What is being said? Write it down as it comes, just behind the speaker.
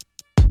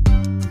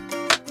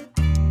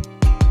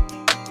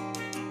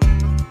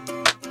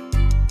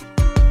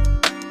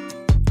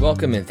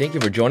Welcome and thank you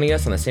for joining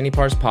us on the Sandy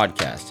Pars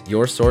Podcast,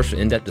 your source for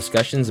in-depth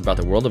discussions about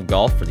the world of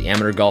golf for the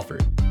amateur golfer.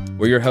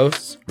 We're your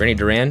hosts, Rennie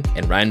Duran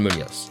and Ryan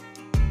Munoz.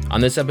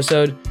 On this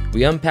episode,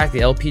 we unpack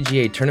the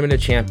LPGA Tournament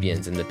of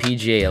Champions and the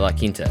PGA at La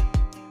Quinta,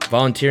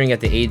 volunteering at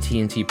the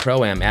AT&T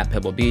Pro-Am at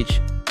Pebble Beach,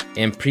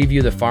 and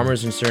preview the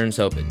Farmers Insurance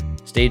Open.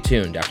 Stay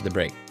tuned after the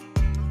break.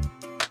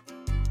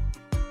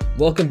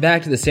 Welcome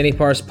back to the Sandy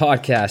Pars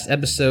Podcast,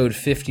 episode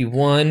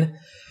 51.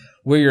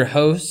 We're your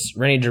hosts,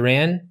 Rennie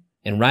Duran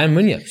and Ryan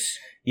Munoz.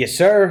 Yes,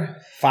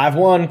 sir.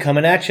 5-1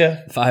 coming at you.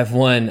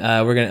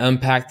 5-1. We're going to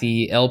unpack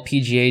the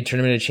LPGA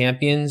Tournament of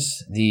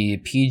Champions, the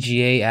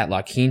PGA at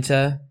La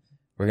Quinta.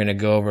 We're going to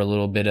go over a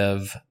little bit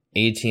of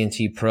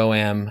AT&T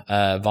Pro-Am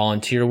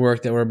volunteer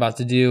work that we're about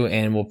to do,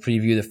 and we'll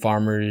preview the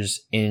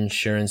Farmers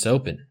Insurance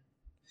Open.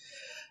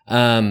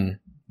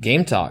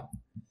 Game talk.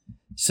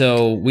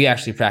 So we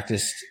actually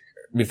practiced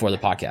before the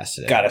podcast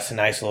today. Got us a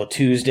nice little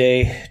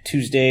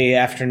Tuesday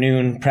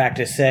afternoon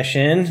practice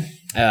session.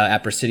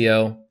 At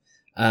Presidio.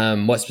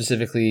 What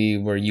specifically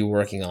were you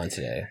working on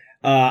today?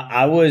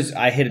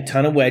 I hit a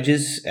ton of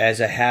wedges, as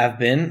I have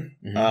been,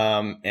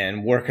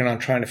 and working on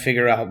trying to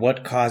figure out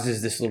what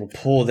causes this little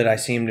pull that I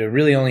seem to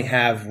really only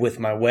have with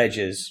my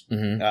wedges,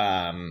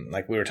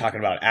 like we were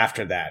talking about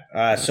after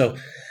that. So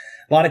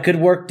a lot of good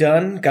work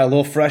done. Got a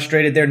little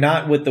frustrated there,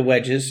 not with the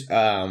wedges.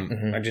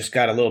 I just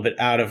got a little bit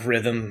out of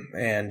rhythm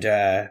and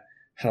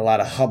had a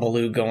lot of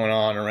hubbaloo going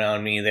on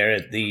around me there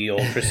at the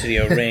old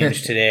Presidio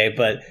range today,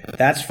 but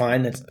that's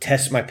fine. That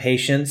tests my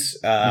patience.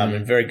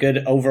 And very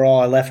good.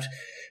 Overall, I left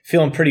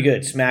feeling pretty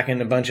good,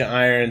 smacking a bunch of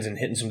irons and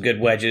hitting some good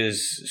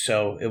wedges.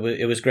 So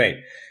it was great.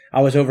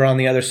 I was over on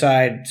the other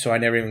side, so I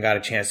never even got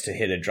a chance to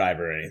hit a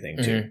driver or anything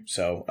too.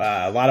 So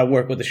a lot of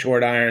work with the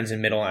short irons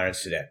and middle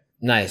irons today.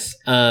 Nice.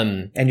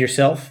 And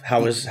yourself?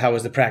 How was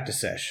the practice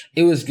sesh?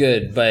 It was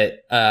good, but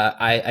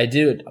I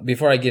did,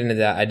 before I get into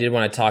that, I did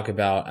want to talk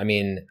about,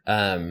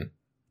 I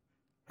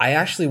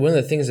actually, one of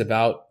the things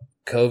about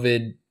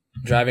COVID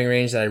driving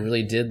range that I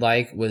really did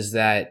like was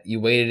that you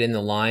waited in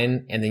the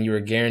line and then you were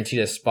guaranteed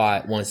a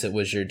spot once it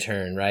was your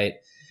turn, right?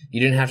 You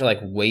didn't have to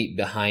wait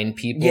behind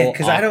people. Yeah,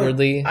 because I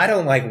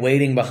don't like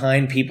waiting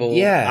behind people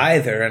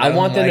either. And I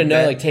want them to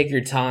know, take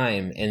your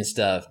time and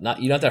stuff.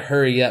 You don't have to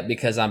hurry up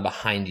because I'm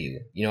behind you.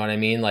 You know what I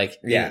mean?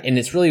 And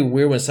it's really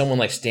weird when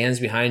someone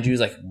stands behind you,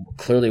 is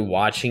clearly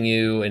watching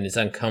you, and it's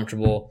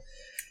uncomfortable.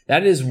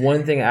 That is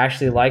one thing I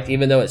actually liked,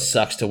 even though it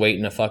sucks to wait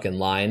in a fucking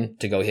line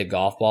to go hit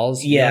golf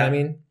balls. You know what I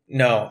mean?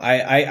 No,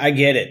 I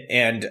get it.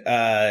 And,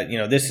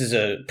 this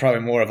is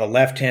probably more of a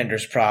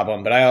left-hander's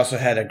problem, but I also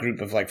had a group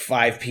of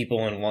 5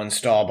 people in one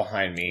stall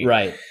behind me.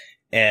 Right.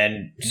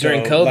 And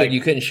during COVID, you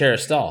couldn't share a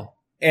stall.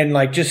 And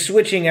just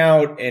switching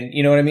out, and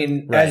you know what I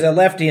mean? Right. As a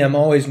lefty, I'm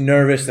always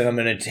nervous that I'm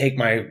going to take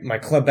my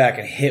club back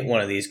and hit one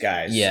of these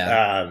guys.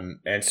 Yeah.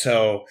 And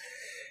so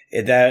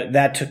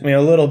that took me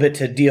a little bit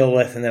to deal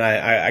with, and then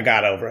I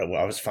got over it. Well,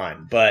 I was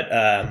fine. But,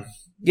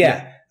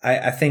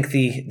 I think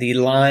the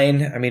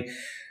line,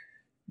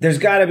 there's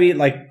got to be,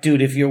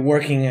 dude, if you're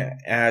working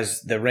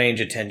as the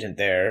range attendant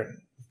there,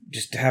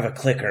 just have a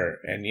clicker.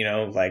 And,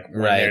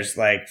 when there's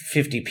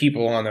 50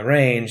 people on the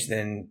range,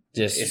 then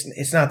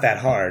it's not that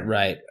hard.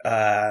 Right.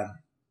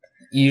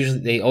 Usually,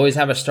 they always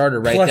have a starter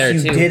right plus there,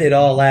 you too. You did it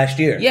all last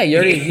year. Yeah, you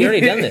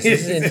already done this.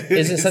 This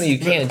isn't something you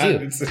can't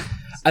do.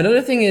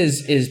 Another thing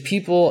is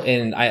people,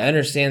 and I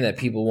understand that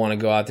people want to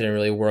go out there and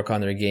really work on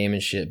their game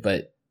and shit,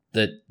 but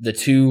the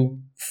 2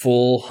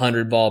 full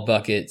 100-ball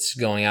buckets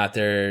going out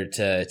there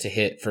to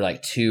hit for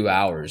 2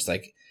 hours,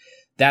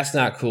 that's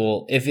not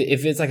cool. If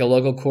it's a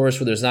local course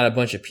where there's not a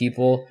bunch of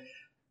people,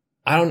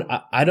 I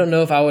don't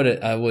know if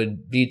I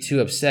would be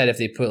too upset if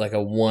they put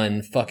a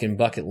 1 fucking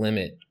bucket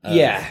limit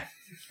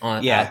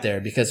out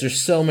there, because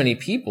there's so many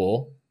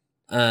people,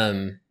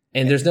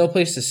 and there's no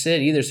place to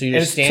sit either, so you're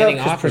just standing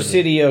awkwardly. For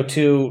Presidio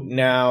too,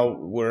 now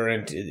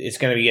it's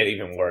going to get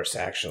even worse,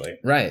 actually.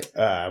 Right.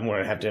 We're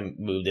going to have to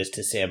move this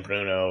to San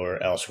Bruno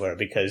or elsewhere,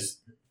 because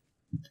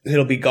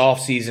it'll be golf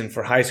season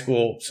for high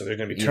school, so there's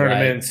going to be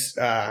tournaments.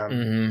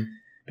 Right.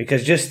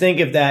 Because just think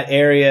if that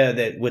area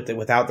that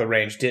without the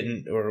range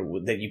didn't,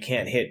 or that you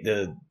can't hit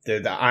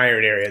the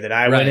iron area that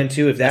I went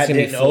into, if that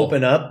didn't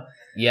open up,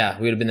 we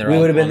would have been there. We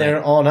would have been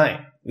there all night.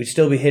 We'd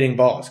still be hitting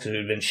balls because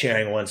we'd been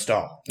sharing one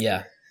stall.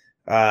 Yeah.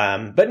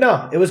 But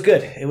no, it was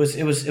good. It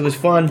was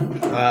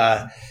fun.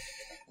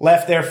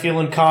 Left there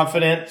feeling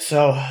confident.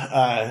 So,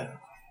 I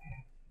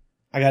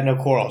got no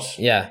quarrels.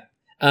 Yeah.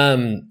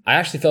 I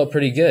actually felt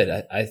pretty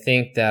good. I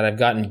think that I've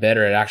gotten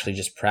better at actually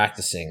just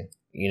practicing,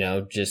 you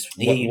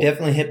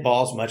definitely hit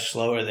balls much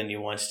slower than you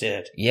once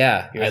did.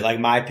 Yeah. You're at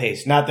my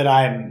pace. Not that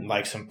I'm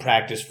some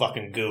practice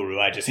fucking guru.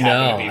 I just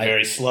happen to be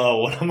very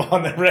slow when I'm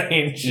on the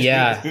range.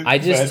 Yeah.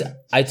 and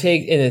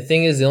the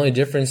thing is, the only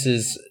difference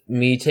is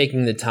me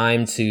taking the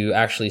time to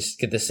actually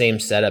get the same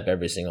setup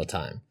every single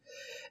time.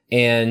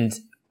 And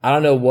I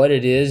don't know what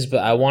it is, but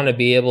I want to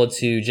be able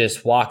to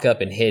just walk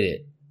up and hit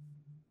it.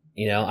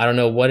 I don't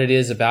know what it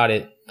is about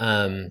it.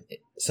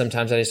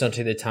 Sometimes I just don't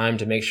take the time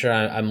to make sure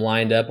I'm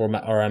lined up, or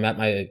I'm at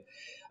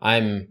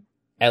I'm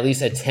at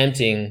least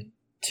attempting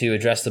to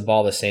address the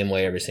ball the same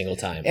way every single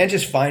time. And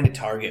just find a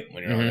target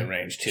when you're on the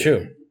range, too.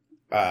 True.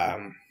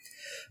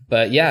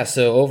 But yeah,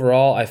 so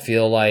overall, I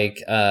feel like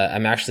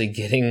I'm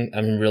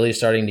really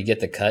starting to get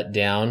the cut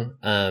down.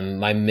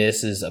 My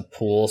miss is a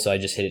pull, so I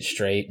just hit it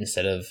straight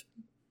instead of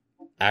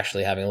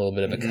actually having a little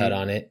bit of a cut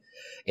on it.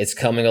 It's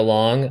coming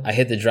along. I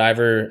hit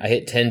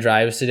 10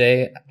 drives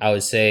today. I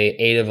would say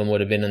 8 of them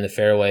would have been in the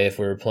fairway if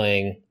we were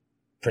playing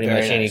pretty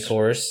much any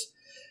course.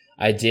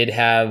 I did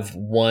have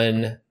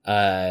one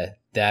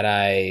that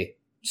I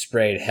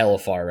sprayed hella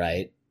far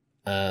right.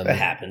 That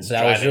happens. So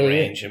that was really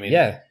range. I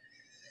mean,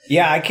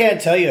 yeah, I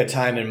can't tell you a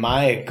time in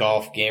my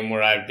golf game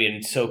where I've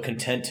been so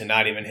content to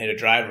not even hit a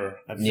driver.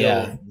 I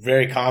feel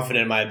very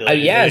confident in my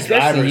ability to hit a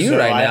driver. Especially you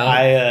right now.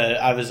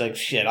 I was like,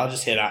 shit, I'll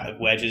just hit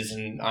wedges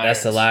and irons.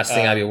 That's the last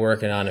thing I'd be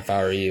working on if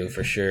I were you,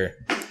 for sure.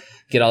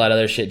 Get all that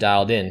other shit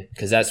dialed in,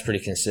 because that's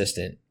pretty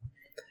consistent.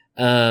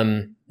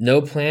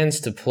 No plans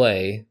to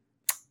play.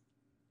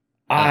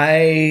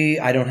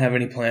 I don't have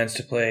any plans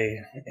to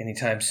play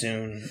anytime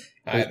soon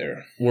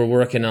either. We're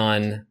working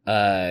on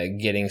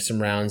getting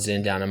some rounds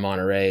in down in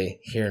Monterey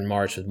here in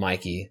March with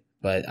Mikey.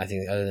 But I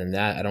think other than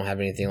that, I don't have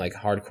anything like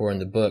hardcore in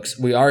the books.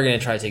 We are going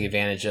to try to take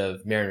advantage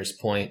of Mariners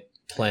Point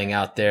playing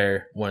out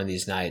there one of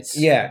these nights.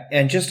 Yeah,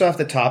 and just off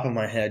the top of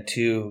my head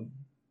too.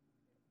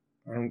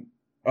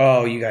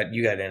 You got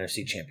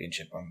NFC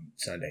Championship on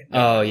Sunday.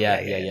 No,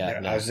 yeah.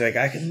 No. I was like,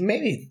 I could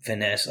maybe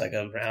finesse like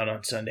a round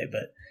on Sunday,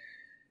 but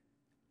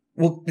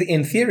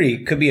in theory,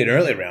 it could be an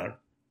early round.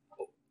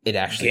 It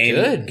actually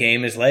could.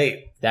 Game is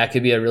late. That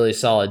could be a really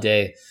solid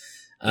day.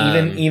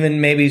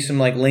 Even maybe some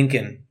like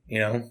Lincoln, you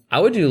know.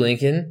 I would do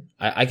Lincoln.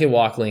 I could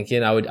walk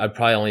Lincoln. I'd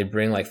probably only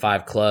bring like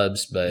 5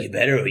 clubs, but you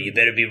better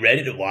be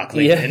ready to walk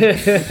Lincoln.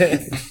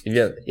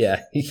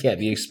 Yeah, you can't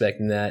be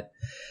expecting that.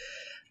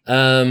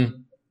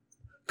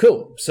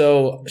 Cool.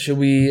 So should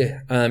we?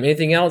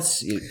 Anything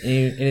else?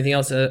 Anything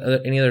else?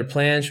 Any other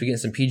plans? Should we get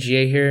some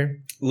PGA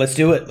here? Let's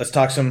do it. Let's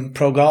talk some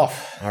pro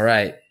golf. All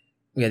right.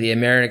 We got the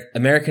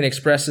American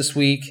Express this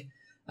week.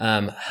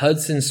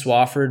 Hudson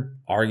Swafford,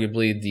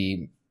 arguably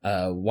the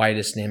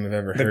whitest name I've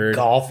ever heard.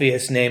 The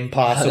golfiest name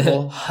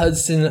possible.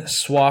 Hudson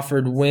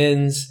Swafford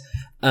wins.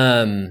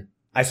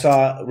 I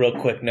saw a real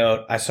quick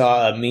note. I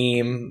saw a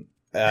meme.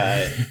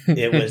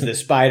 It was the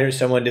spider.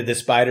 Someone did the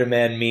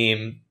Spider-Man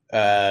meme.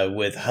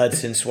 With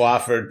Hudson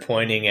Swafford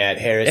pointing at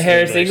Harris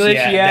English.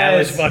 Yeah, that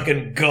was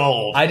fucking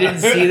gold. I didn't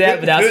see that,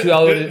 but that's who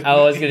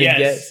I was going to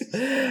guess.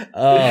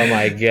 Oh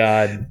my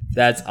God.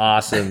 That's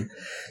awesome.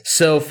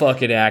 So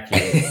fucking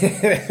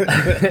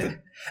accurate.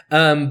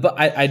 But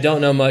I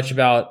don't know much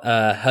about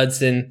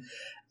Hudson.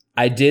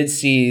 I did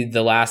see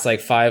the last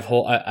like 5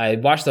 hole. I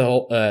watched the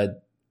whole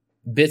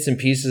bits and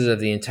pieces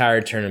of the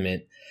entire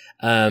tournament.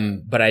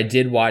 But I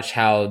did watch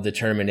how the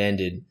tournament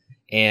ended.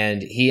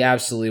 And he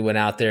absolutely went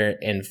out there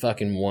and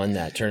fucking won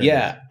that tournament.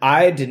 Yeah,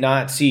 I did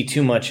not see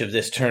too much of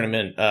this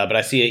tournament, but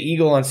I see an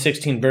eagle on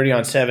 16, birdie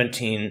on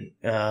 17,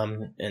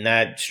 and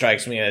that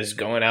strikes me as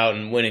going out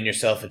and winning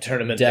yourself a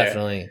tournament.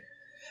 Definitely.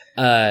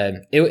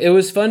 It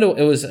was fun.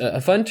 It was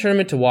a fun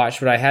tournament to watch,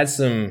 but I had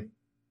some.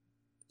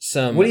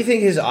 What do you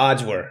think his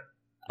odds were?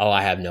 Oh,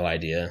 I have no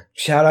idea.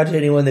 Shout out to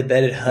anyone that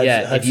betted Hudson.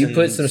 Yeah, if you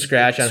put some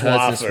scratch on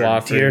Hudson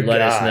Swafford,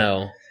 let us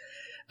know.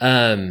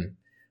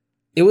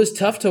 It was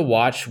tough to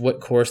watch what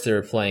course they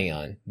were playing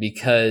on,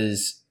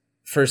 because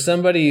for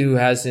somebody who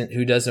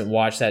doesn't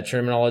watch that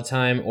tournament all the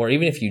time, or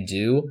even if you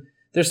do,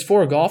 there's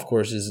 4 golf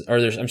courses,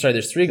 or there's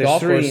 3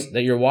 golf courses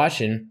that you're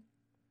watching,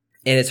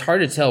 and it's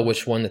hard to tell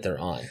which one that they're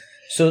on.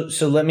 So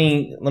let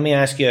me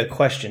ask you a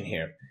question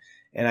here,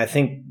 and I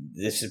think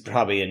this is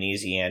probably an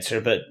easy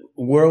answer, but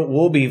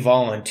we'll be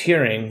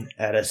volunteering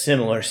at a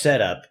similar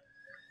setup,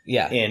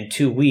 in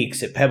 2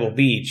 weeks at Pebble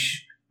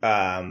Beach.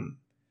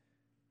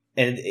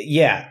 And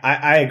yeah,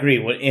 I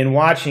agree. In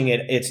watching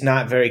it, it's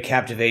not very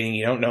captivating.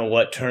 You don't know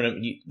what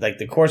tournament,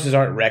 the courses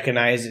aren't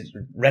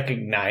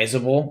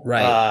recognizable,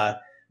 right?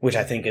 Which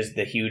I think is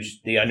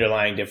the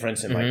underlying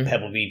difference in like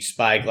Pebble Beach,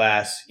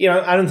 Spyglass. You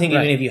know, I don't think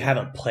even if you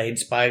haven't played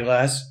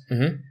Spyglass,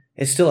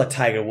 it's still a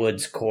Tiger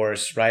Woods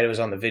course, right? It was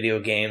on the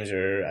video games,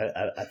 or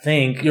I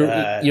think you're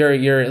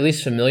at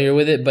least familiar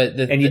with it, but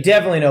you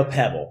definitely know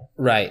Pebble,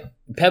 right?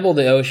 Pebble,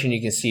 the ocean, you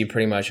can see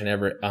pretty much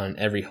on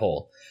every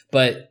hole.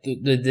 But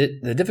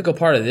the difficult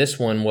part of this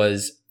one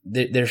was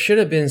there should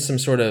have been some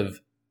sort of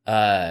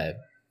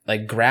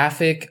like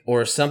graphic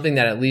or something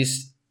that at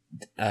least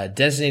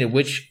designated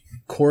which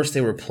course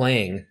they were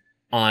playing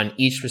on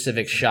each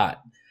specific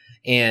shot.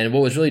 And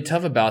what was really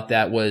tough about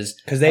that was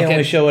because they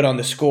only show it on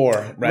the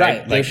score,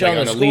 right? They show it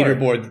on the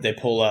leaderboard that they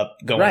pull up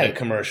going to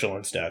commercial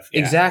and stuff.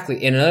 Yeah.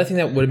 Exactly. And another thing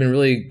that would have been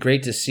really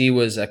great to see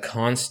was a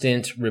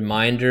constant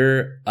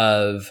reminder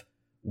of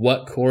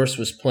what course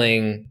was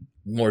playing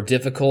more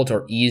difficult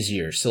or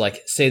easier. So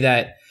like say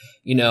that,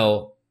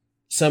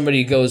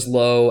 somebody goes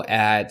low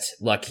at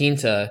La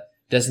Quinta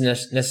doesn't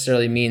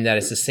necessarily mean that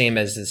it's the same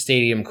as the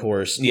stadium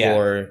course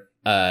or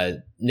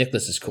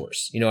Nicklaus's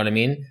course. You know what I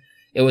mean?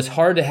 It was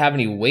hard to have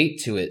any weight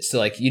to it. So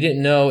like you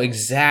didn't know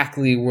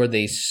exactly where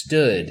they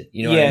stood.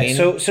 You know what I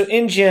mean? So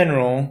in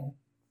general,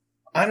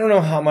 I don't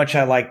know how much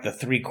I like the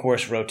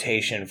 3-course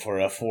rotation for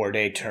a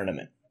 4-day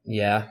tournament.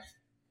 Yeah.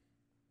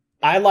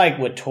 I like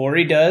what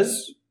Torrey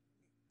does,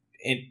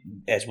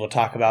 as we'll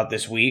talk about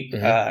this week,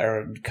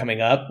 or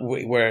coming up,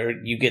 where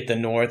you get the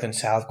North and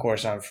South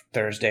course on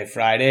Thursday,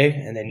 Friday,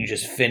 and then you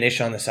just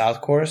finish on the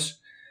South course.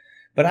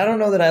 But I don't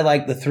know that I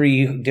like the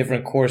 3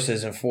 different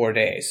courses in 4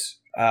 days.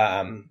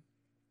 I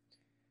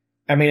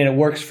mean, it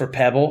works for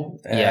Pebble,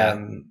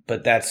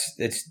 but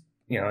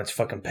it's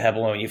fucking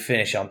Pebble, and you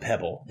finish on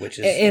Pebble, which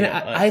is. And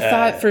I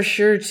thought for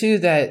sure too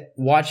that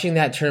watching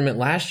that tournament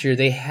last year,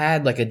 they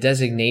had like a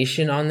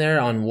designation on there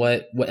on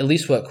what at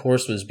least what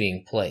course was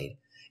being played,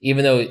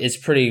 even though it's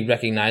pretty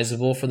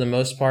recognizable for the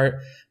most part,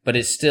 but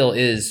it still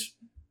is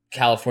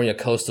California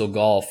coastal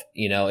golf.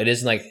 It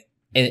isn't like,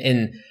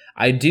 and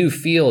I do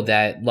feel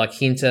that La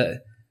Quinta,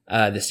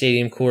 the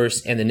Stadium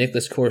course, and the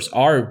Nicklaus course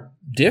are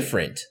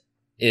different.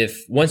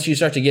 If once you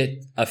start to get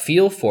a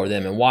feel for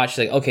them and watch,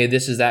 like, okay,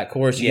 this is that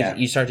course,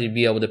 you start to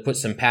be able to put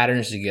some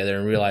patterns together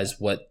and realize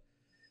what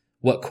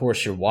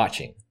course you're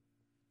watching.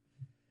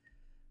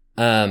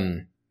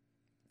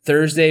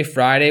 Thursday,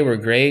 Friday were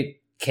great.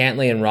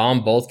 Cantley and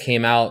Rahm both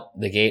came out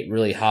the gate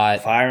really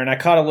hot. Fire, and I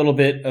caught a little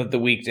bit of the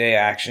weekday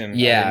action.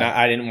 Yeah.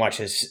 I didn't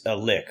watch a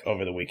lick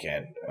over the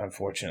weekend,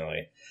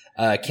 unfortunately.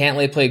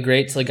 Cantley played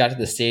great till he got to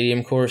the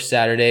Stadium course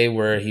Saturday,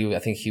 where I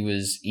think he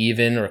was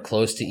even or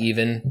close to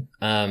even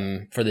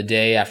for the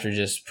day after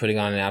just putting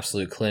on an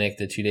absolute clinic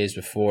the 2 days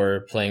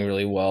before, playing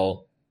really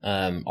well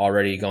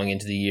already going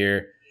into the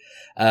year.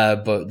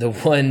 But the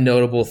one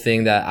notable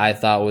thing that I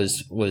thought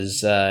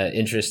was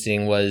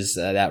interesting was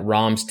that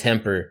Rahm's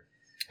temper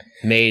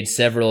made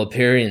several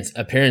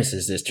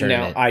appearances this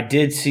tournament. Now, I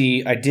did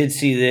see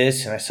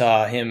this, and I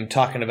saw him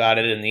talking about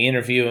it in the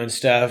interview and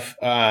stuff.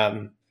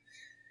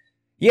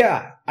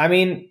 Yeah, I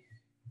mean,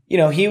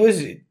 he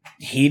was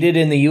heated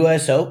in the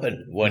U.S.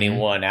 Open when he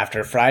won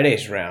after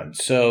Friday's round.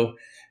 So,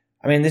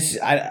 I mean,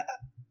 I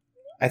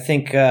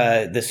think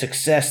the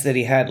success that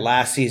he had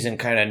last season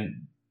kind of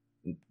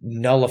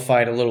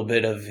nullified a little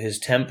bit of his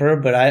temper,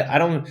 but I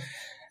don't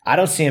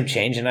see him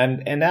changing. I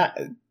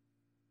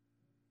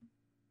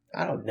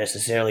don't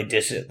necessarily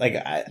diss it. Like,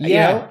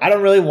 I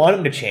don't really want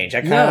him to change.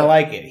 I kind of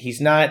like it.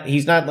 He's not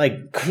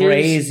like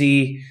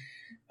crazy.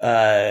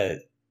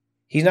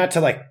 He's not to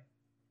like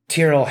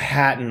Tyrrell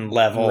Hatton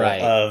level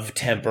of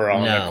temper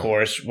on the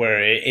course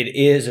where it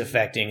is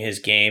affecting his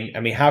game. I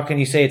mean, how can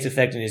you say it's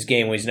affecting his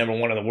game when he's number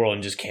 1 in the world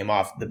and just came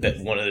off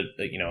one of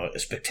the a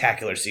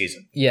spectacular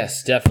season?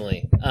 Yes,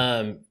 definitely.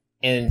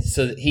 And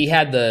so he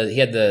had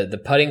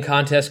the putting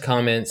contest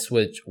comments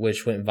which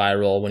went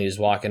viral when he was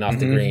walking off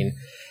the green.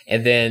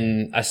 And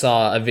then I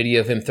saw a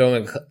video of him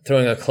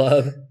throwing a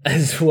club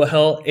as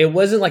well. It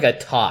wasn't like a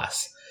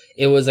toss.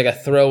 It was like a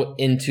throw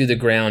into the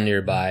ground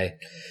nearby.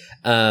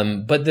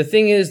 But the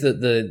thing is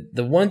that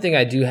the one thing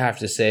I do have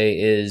to say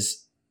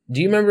is,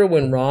 do you remember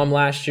when Rahm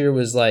last year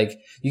was like,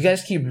 you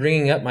guys keep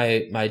bringing up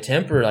my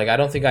temper. Like, I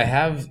don't think I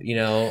have,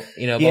 blah,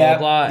 blah,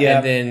 blah. Yeah.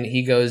 And then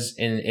he goes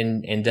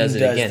and does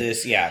it again.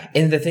 This, yeah.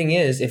 And the thing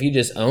is, if you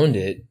just owned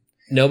it,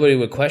 nobody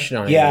would question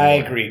on it. Yeah,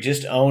 anymore. I agree.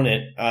 Just own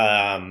it.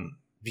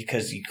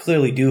 Because you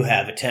clearly do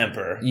have a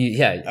temper.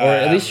 Or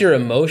at least you're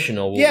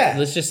emotional. Yeah.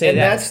 Let's just say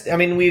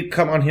that. We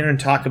come on here and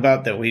talk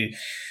about that we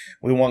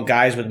want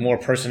guys with more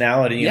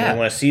personality and we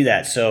want to see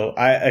that. So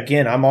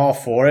I'm all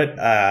for it.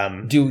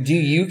 Do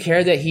you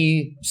care that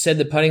he said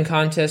the putting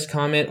contest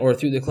comment or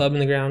threw the club in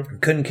the ground?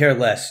 Couldn't care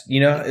less.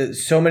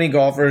 So many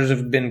golfers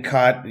have been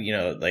caught,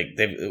 like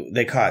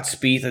they caught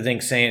Spieth, I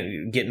think,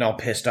 getting all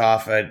pissed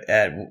off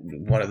at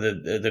one of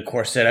the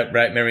course setup,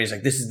 right? Remember, he's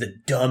like, this is the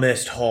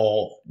dumbest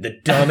hole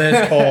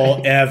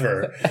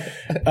ever.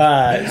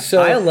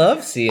 So I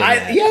love seeing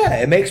that. Yeah,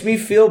 it makes me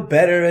feel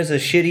better as a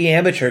shitty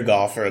amateur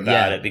golfer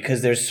about it,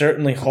 because there's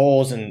certainly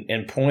holes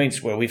and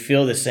points where we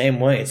feel the same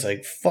way. It's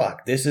like,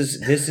 fuck, this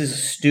is a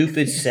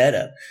stupid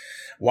setup.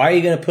 Why are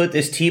you going to put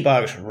this tee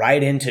box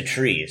right into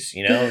trees?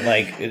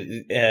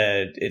 It's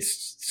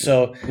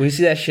so. We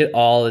see that shit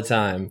all the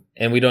time,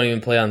 and we don't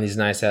even play on these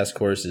nice ass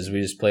courses.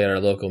 We just play at our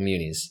local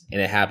munis,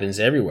 and it happens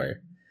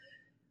everywhere.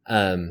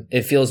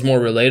 It feels more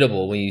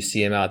relatable when you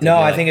see him out there. No,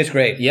 I think it's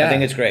great. Yeah, I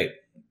think it's great.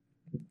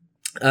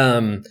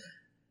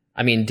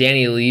 I mean,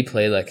 Danny Lee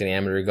played like an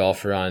amateur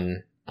golfer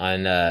on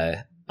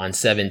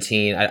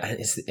 17.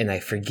 I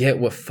forget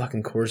what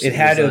fucking course it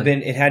had to have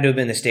been. It had to have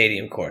been the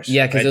Stadium course.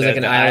 Yeah, because it was like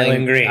an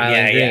island green.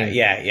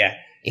 Yeah.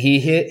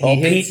 He hit.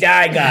 Pete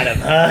Dye got him,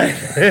 huh?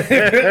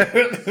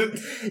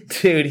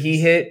 Dude,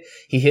 he hit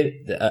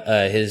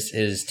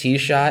his tee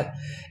shot.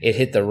 It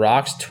hit the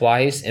rocks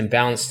twice and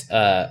bounced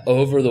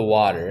over the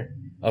water.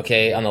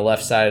 Okay, on the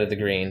left side of the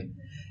green,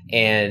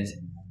 and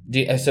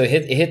so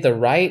it hit the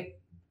right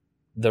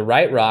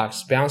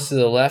rocks, bounced to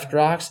the left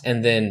rocks,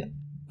 and then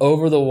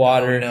over the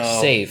water,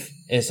 safe.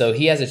 And so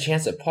he has a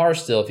chance at par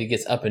still if he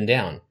gets up and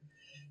down.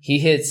 He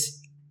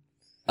hits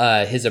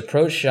his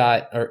approach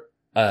shot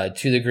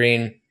to the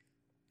green,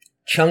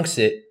 chunks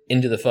it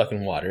into the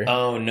fucking water.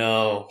 Oh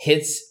no!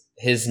 Hits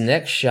his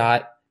next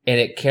shot, and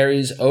it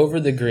carries over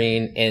the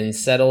green and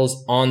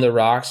settles on the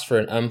rocks for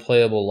an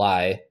unplayable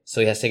lie.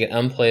 So he has to take an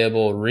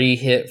unplayable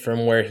re-hit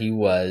from where he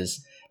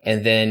was.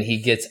 And then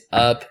he gets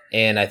up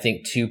and I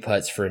think 2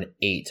 putts for an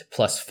 8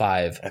 plus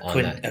 5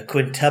 on that. A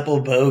quintuple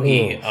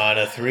bogey on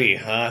a 3,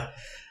 huh?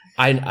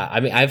 I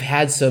mean, I've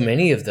had so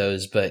many of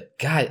those, but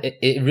God,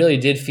 it really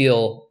did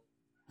feel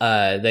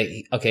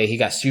he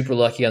got super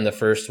lucky on the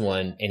first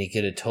one and he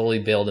could have totally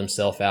bailed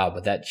himself out,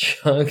 but that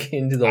chunk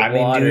into the water.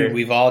 I mean, dude,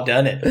 we've all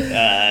done it.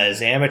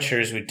 As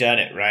amateurs, we've done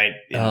it, right?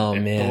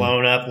 Man.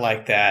 Blown up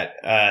like that.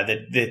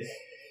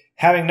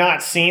 Having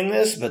not seen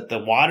this, but the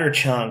water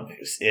chunk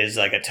is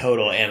like a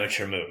total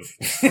amateur move.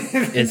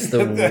 It's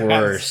the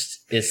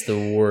worst. It's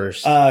the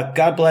worst.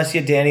 God bless you,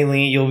 Danny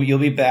Lee. You'll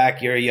be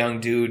back. You're a young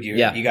dude.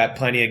 You got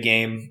plenty of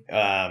game.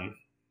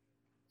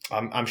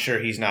 I'm sure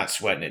he's not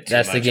sweating it too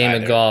much. That's the game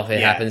either. of golf. It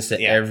happens to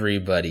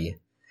everybody.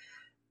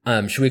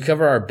 Should we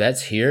cover our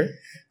bets here?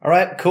 All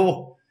right,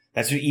 cool.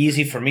 That's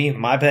easy for me.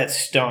 My bet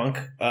stunk.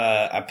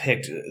 I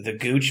picked the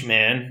Gooch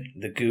man.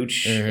 The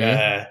Gooch.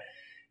 Mm-hmm.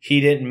 He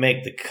didn't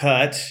make the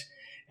cut.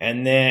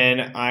 And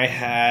then I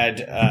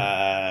had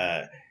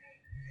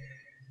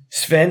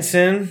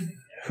Svensson,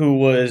 who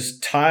was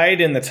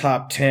tied in the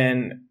top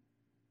 10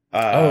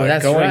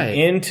 that's going right.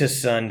 into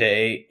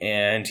Sunday,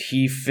 and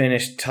he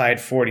finished tied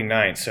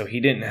 49th, so he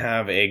didn't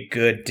have a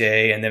good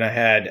day. And then I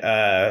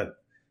had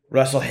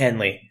Russell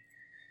Henley,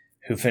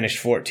 who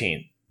finished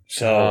 14th.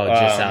 So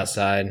just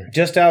outside.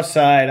 Just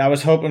outside. I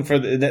was hoping for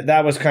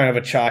that was kind of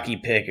a chalky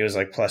pick. It was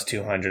like plus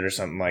 200 or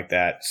something like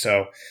that.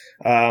 So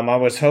I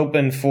was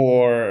hoping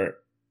for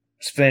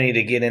Spenny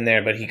to get in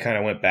there, but he kind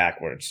of went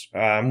backwards.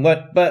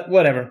 But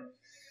whatever.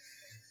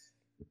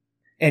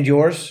 And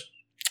yours?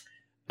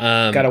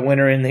 Got a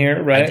winner in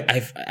here, right?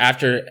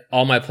 After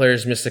all my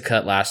players missed the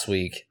cut last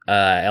week,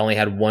 I only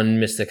had one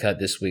miss the cut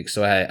this week.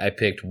 So I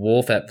picked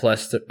Wolf at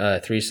plus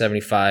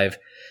 375.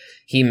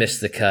 He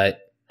missed the cut.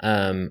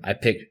 I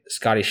picked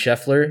Scotty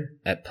Scheffler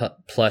at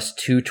plus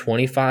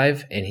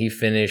 225, and he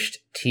finished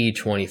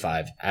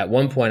T25. At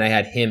one point, I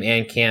had him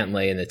and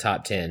Cantlay in the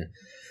top 10.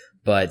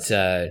 But,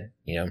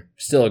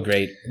 still a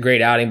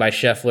great outing by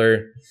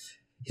Scheffler.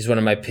 He's one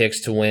of my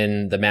picks to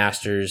win the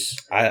Masters.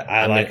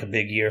 I like a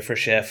big year for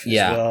Sheff as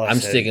well. I'm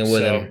sticking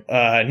with him.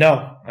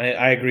 No,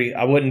 I agree.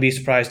 I wouldn't be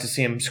surprised to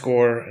see him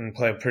score and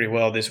play pretty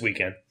well this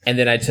weekend. And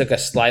then I took a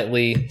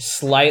slightly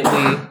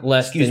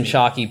less than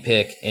chalky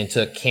pick and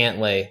took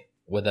Cantlay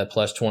with a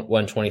plus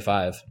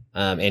 125,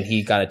 and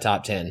he got a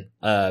top 10.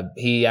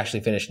 He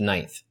actually finished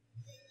 9th.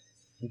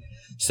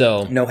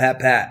 So no hat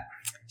pat.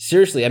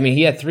 Seriously, I mean,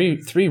 he had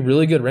three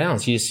really good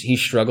rounds. He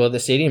struggled at the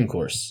stadium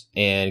course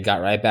and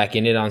got right back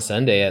in it on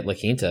Sunday at La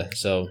Quinta.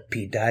 So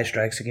Pete Dye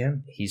strikes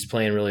again. He's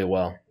playing really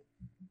well.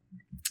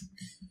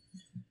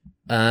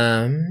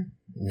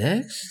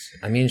 Next,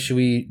 I mean, should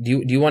we?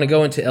 Do you want to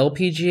go into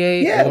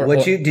LPGA? Yeah.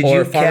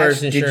 Or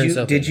Farmers Insurance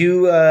Open?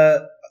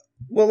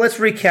 Well, let's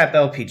recap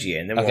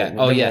LPGA and then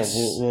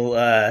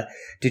we'll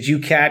did you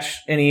catch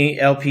any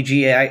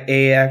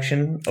LPGA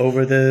action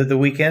over the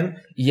weekend?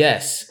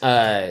 Yes.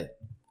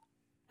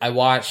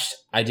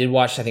 I did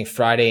watch, I think,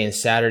 Friday and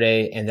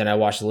Saturday, and then I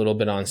watched a little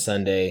bit on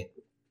Sunday.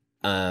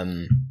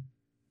 I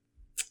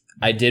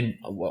did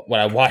what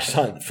I watched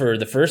for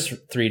the first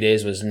 3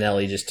 days was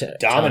Nelly just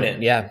dominant.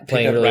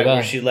 Playing really well.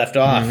 Where she left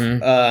off.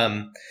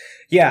 Mm-hmm.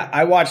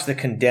 I watched the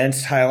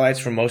condensed highlights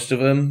for most of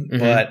them,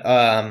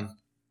 but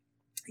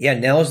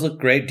Nell's looked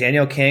great.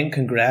 Danielle King,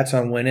 congrats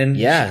on winning.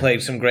 Yeah. She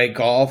played some great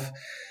golf.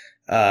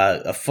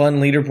 A fun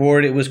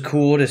leaderboard. It was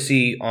cool to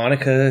see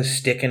Annika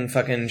sticking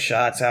fucking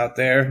shots out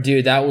there.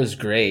 Dude, that was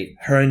great.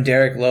 Her and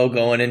Derek Lowe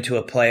going into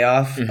a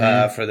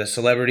playoff for the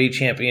Celebrity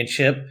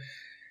Championship.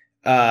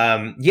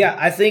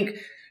 I think,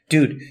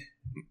 dude,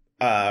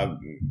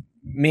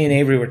 me and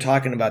Avery were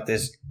talking about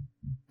this.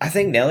 I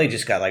think Nelly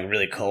just got like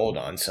really cold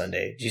on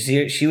Sunday. Did you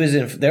see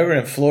her? They were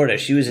in Florida.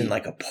 She was in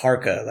like a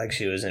parka, like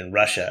she was in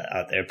Russia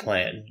out there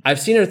playing. I've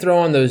seen her throw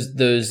on those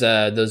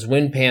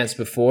wind pants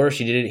before.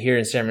 She did it here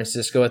in San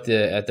Francisco at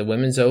the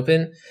Women's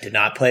Open. Did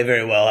not play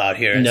very well out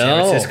here in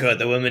San Francisco at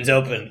the Women's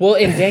Open. Well,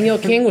 and Danielle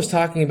King was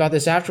talking about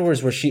this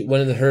afterwards, where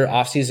one of her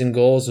off-season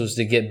goals was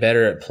to get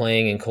better at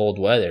playing in cold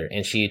weather,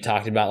 and she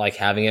talked about like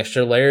having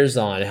extra layers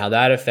on and how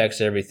that affects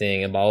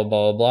everything and blah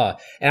blah blah blah.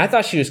 And I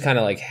thought she was kind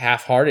of like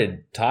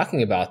half-hearted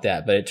talking about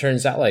that, but it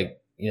turns out like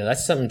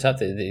that's something tough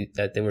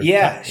that they were.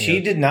 Yeah, she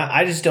did not.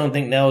 I just don't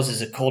think Nels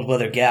is a cold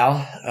weather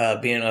gal.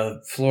 Being a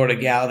Florida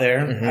gal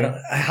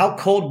there, how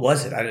cold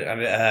was it?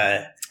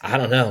 I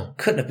don't know.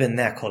 Couldn't have been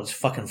that cold. It's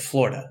fucking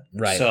Florida,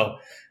 right? So,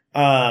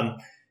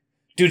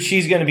 dude,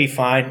 she's gonna be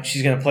fine.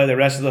 She's gonna play the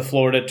rest of the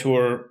Florida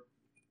tour.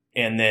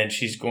 And then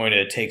she's going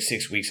to take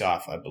 6 weeks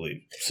off, I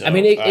believe. So, I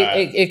mean,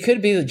 it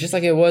could be just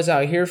like it was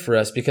out here for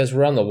us because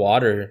we're on the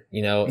water,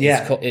 Yeah.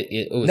 It's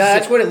cold.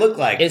 That's what it looked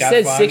like. It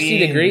said 60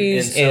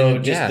 degrees.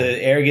 And the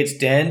air gets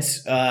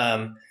dense.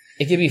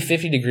 It could be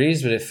 50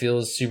 degrees, but it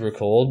feels super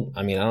cold.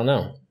 I mean, I don't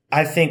know.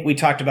 I think we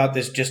talked about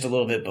this just a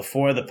little bit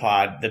before the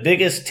pod. The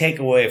biggest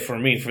takeaway for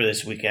me for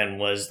this weekend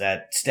was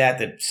that stat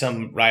that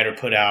some writer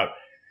put out.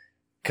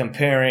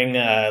 comparing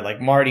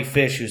like Marty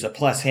Fish, who's a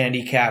plus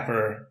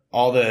handicapper,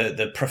 all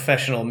the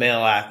professional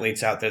male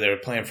athletes out there that are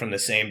playing from the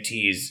same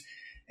tees,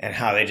 and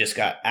how they just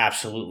got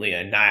absolutely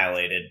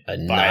annihilated. By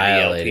the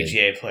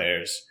LPGA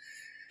players.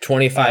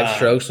 25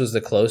 strokes was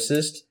the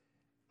closest.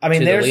 I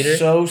mean, they're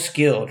so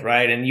skilled,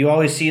 right? And you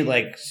always see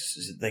like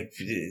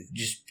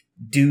just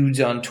dudes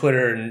on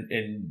Twitter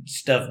and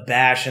stuff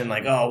bashing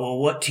like, oh, well,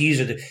 what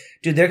tees are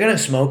dude, they're going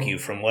to smoke you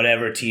from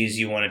whatever tees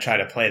you want to try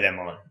to play them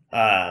on.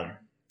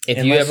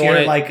 If you ever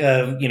you're like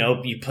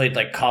you played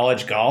like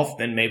college golf,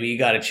 then maybe you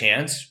got a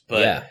chance.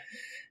 But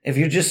if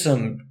you're just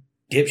some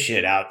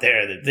dipshit out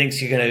there that thinks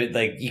you're gonna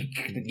like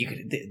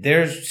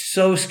they're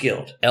so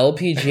skilled.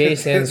 LPGA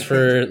stands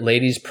for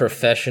Ladies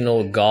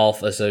Professional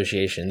Golf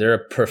Association.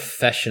 They're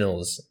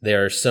professionals. They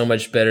are so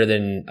much better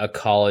than a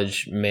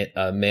college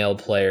male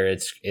player.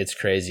 It's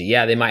crazy.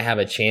 Yeah, they might have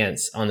a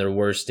chance on their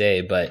worst day,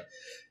 but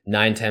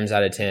 9 times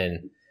out of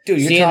 10,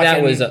 dude, seeing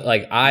that was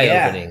like eye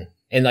opening.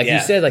 And like you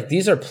said, like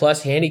these are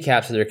plus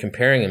handicaps that they're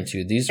comparing them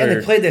to. These are, and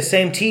they played the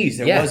same tees.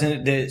 There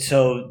wasn't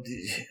so.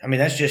 I mean,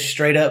 that's just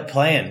straight up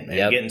playing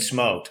and getting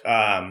smoked.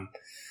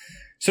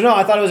 So no,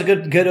 I thought it was a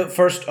good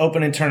first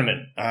opening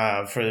tournament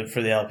for the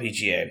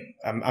LPGA.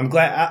 I'm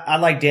glad. I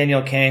like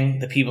Danielle Kang,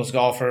 the people's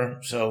golfer.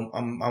 So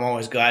I'm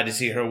always glad to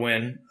see her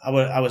win.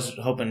 I was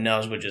hoping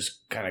Nels would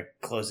just kind of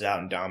close it out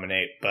and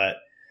dominate, but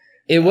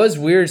it was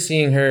weird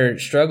seeing her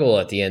struggle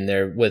at the end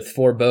there with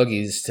 4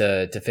 bogeys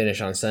to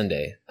finish on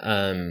Sunday.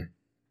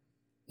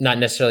 Not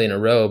necessarily in a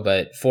row,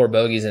 but 4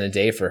 bogeys in a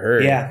day for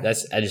her. Yeah.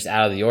 That's just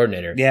out of the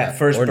ordinary. Yeah,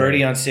 first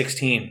birdie on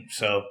 16.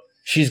 So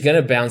she's going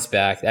to bounce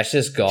back. That's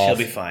just golf. She'll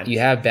be fine. You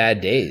have bad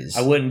days.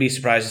 I wouldn't be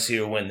surprised to see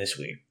her win this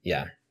week.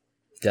 Yeah,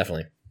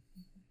 definitely.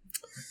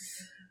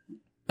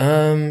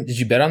 Did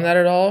you bet on that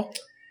at all?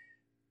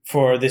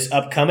 For this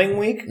upcoming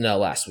week? No,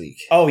 last week.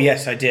 Oh,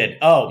 yes, I did.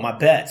 Oh, my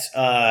bets.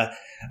 All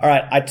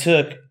right, I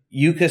took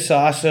Yuka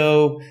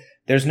Sasso.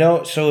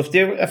 So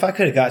if I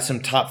could have got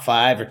some top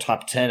 5 or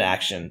top 10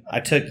 action,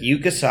 I took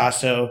Yuka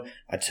Sasso,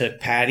 I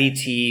took Patty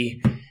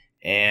T,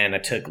 and I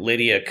took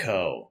Lydia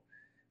Ko,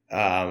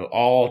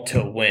 all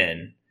to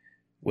win,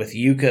 with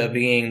Yuka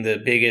being the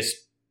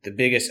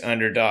biggest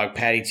underdog,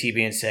 Patty T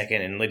being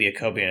second, and Lydia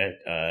Ko being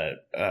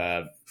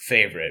a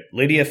favorite.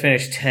 Lydia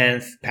finished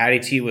 10th, Patty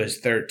T was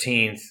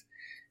 13th,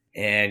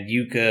 and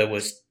Yuka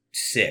was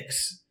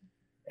 6th,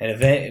 and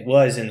Event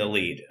was in the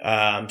lead.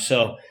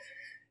 So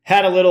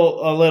had a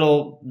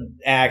little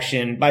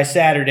action. By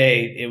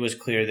Saturday, it was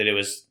clear that it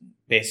was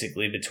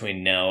basically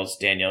between Nels,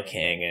 Danielle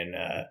Kang, and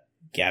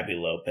Gabby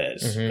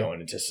Lopez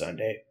going into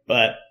Sunday.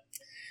 But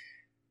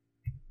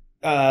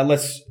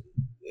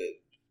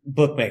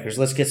bookmakers,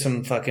 let's get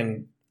some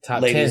fucking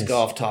top ladies 10s.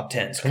 Golf top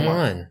 10s. Come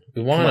on.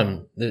 We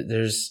want them.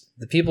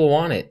 The people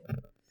want it.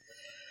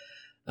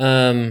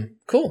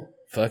 Cool.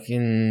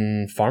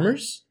 Fucking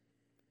Farmers?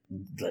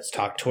 Let's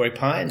talk Torrey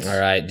Pines. All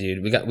right,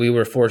 dude. We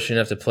were fortunate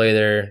enough to play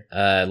there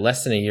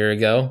less than a year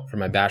ago for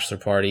my bachelor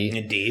party.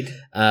 Indeed.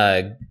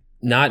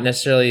 Not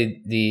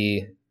necessarily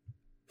the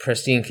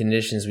pristine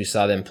conditions we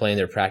saw them playing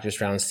their practice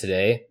rounds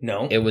today.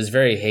 No. It was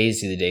very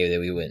hazy the day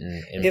that we went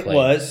and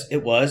played.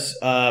 It was.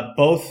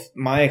 Both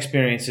my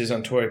experiences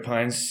on Torrey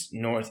Pines,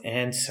 north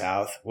and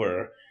south,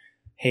 were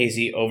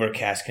hazy,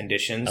 overcast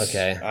conditions.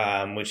 Okay.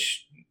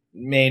 Which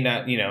may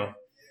not,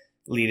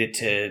 lead it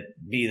to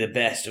be the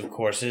best of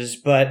courses.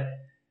 But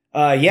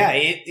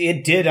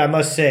it did, I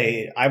must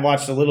say. I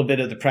watched a little bit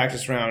of the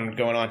practice round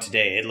going on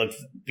today. It looked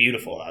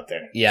beautiful out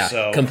there. Yeah,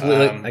 so,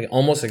 completely,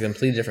 almost a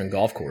completely different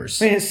golf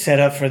course. I mean, it's set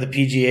up for the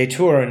PGA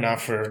Tour and not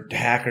for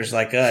hackers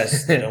like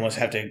us that almost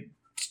have to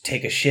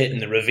take a shit in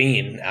the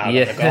ravine out on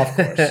the golf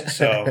course.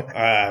 So,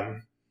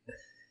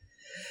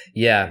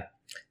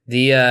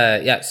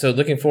 so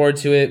looking forward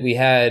to it.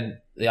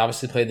 They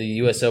obviously played the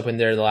U.S. Open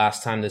there the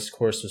last time this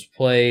course was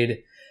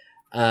played.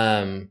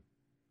 I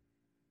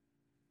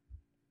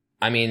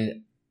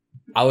mean,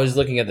 I was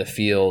looking at the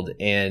field,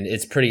 and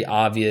it's pretty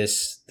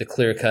obvious the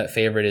clear-cut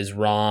favorite is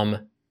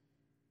Rahm.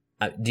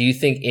 Do you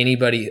think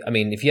anybody – I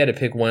mean, if you had to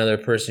pick one other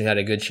person who had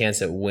a good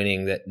chance at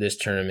winning this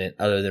tournament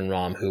other than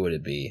Rahm, who would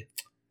it be?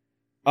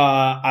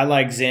 I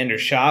like Xander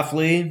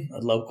Schauffele, a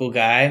local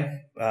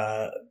guy,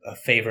 a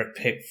favorite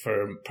pick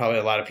for probably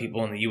a lot of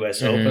people in the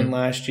U.S. Open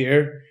last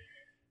year.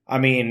 I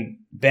mean,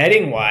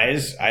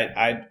 betting-wise,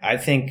 I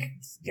think,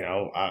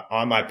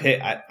 on my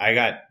pick, I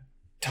got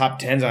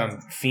top 10s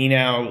on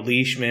Finau,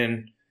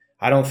 Leishman.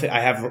 I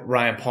have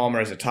Ryan Palmer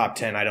as a top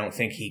 10. I don't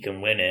think he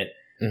can win it.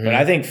 But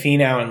I think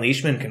Finau and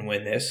Leishman can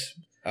win this.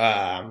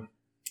 A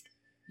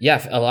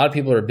lot of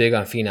people are big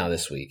on Finau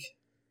this week.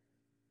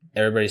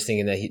 Everybody's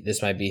thinking that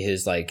this might be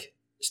his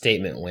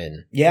statement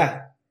win.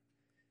 Yeah.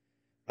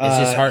 It's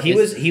just hard.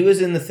 He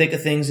was in the thick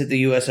of things at the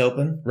U.S.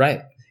 Open.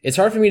 Right. It's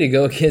hard for me to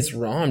go against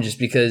Rahm just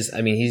because,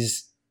 I mean,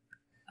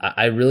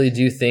 I really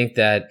do think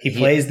that he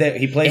plays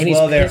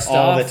well there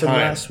all the time.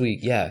 Last week,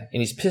 yeah, and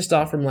he's pissed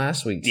off from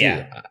last week too.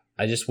 Yeah.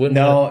 I just wouldn't.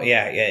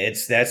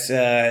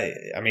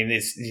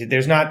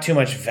 There's not too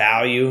much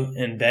value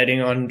in betting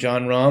on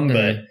Jon Rahm,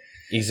 but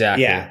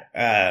exactly, yeah.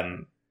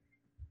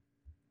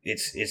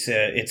 It's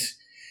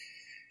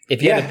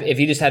if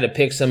you just had to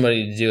pick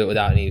somebody to do it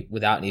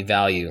without any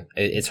value,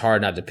 it's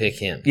hard not to pick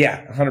him.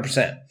 Yeah,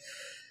 100%.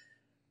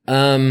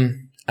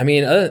 I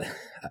mean,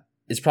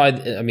 it's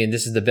probably. I mean,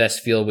 this is the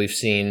best field we've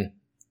seen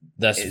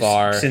thus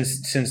far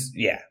since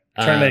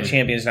Tournament of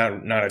Champions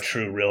not a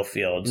true real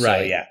field, so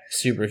right? Yeah,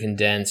 super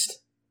condensed.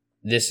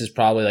 This is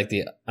probably like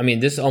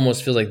this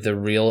almost feels like the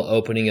real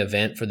opening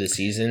event for the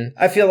season.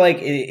 I feel like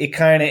it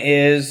kind of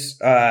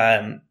is.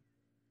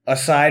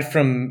 Aside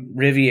from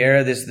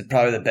Riviera, this is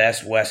probably the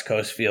best West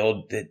Coast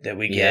field that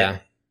we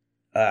get.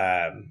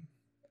 Yeah.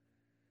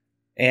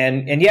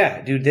 And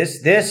yeah, dude,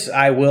 this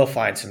I will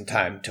find some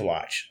time to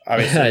watch.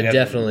 Obviously,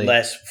 definitely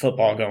less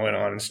football going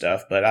on and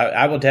stuff, but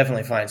I will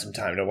definitely find some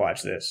time to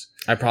watch this.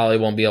 I probably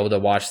won't be able to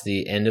watch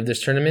the end of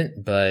this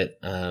tournament, but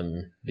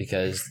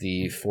because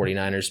the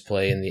 49ers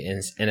play in the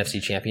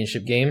NFC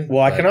Championship game.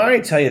 Well, I can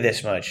already tell you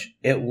this much.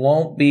 It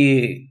won't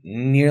be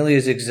nearly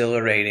as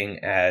exhilarating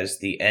as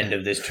the end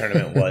of this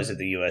tournament was at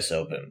the U.S.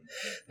 Open.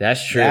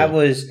 That's true. That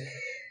was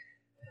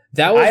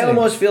I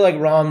almost feel like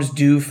Rahm's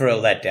due for a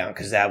letdown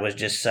because that was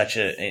just such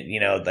a,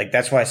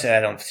 that's why I said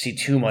I don't see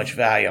too much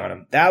value on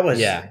him. That was,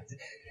 yeah.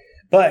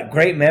 But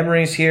great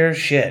memories here.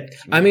 Shit.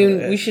 I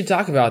mean, we should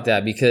talk about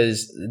that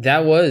because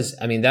that was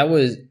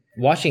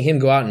watching him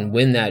go out and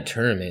win that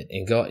tournament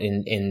and go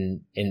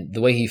in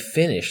the way he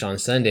finished on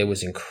Sunday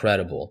was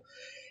incredible.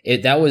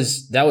 That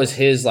was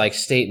his like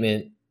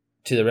statement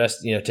to the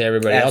rest, to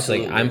everybody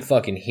Absolutely. Else. Like, I'm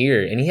fucking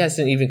here. And he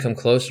hasn't even come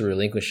close to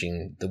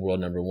relinquishing the world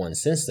number one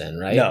since then,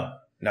 right?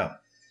 No.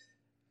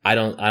 I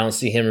don't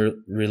see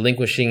him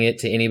relinquishing it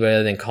to anybody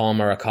other than Colin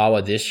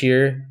Morikawa this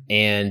year,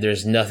 and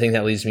there's nothing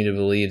that leads me to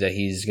believe that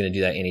he's going to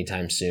do that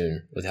anytime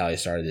soon with how he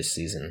started this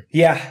season.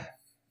 Yeah.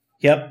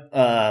 Yep.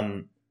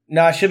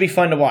 No, it should be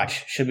fun to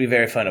watch. Should be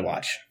very fun to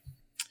watch.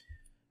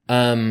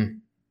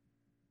 And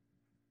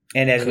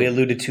as we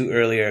alluded to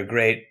earlier, a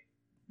great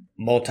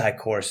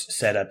multi-course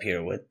setup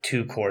here with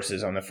 2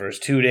 courses on the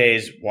first 2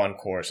 days, 1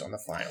 course on the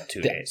final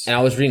 2 days. And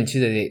I was reading too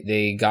that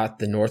they got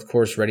the North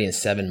course ready in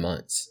 7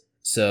 months.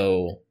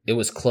 So it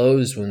was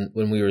closed when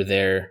we were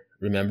there,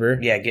 remember?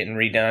 Yeah, getting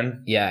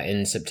redone. Yeah,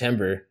 in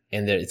September,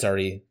 and it's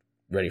already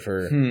ready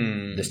for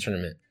this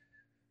tournament.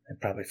 They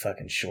probably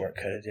fucking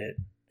shortcutted it.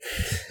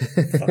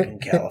 Fucking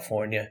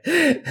California.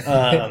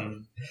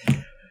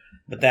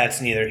 But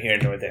that's neither here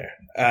nor there.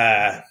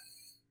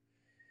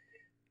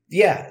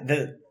 Yeah,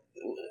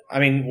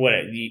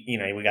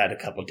 we got a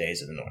couple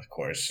days of the North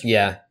course.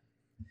 Yeah.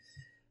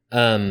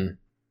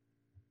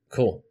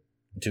 Cool.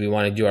 Do we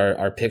want to do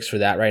our picks for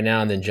that right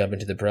now and then jump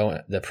into the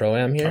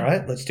Pro-Am here? All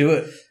right, let's do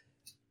it.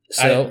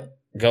 So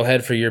go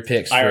ahead for your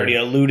picks. I already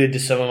alluded to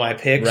some of my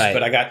picks, right.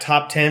 But I got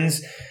top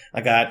 10s.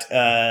 I got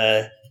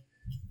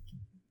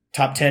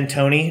top 10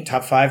 Tony,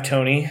 top 5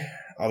 Tony,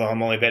 although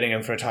I'm only betting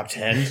him for a top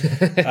 10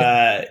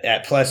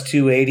 at plus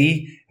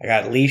 280. I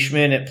got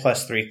Leishman at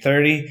plus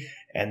 330.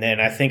 And then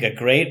I think a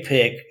great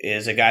pick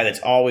is a guy that's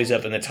always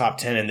up in the top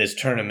 10 in this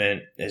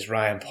tournament is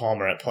Ryan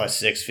Palmer at plus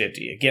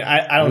 650. Again,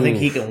 I don't think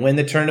he can win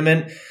the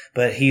tournament,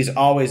 but he's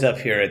always up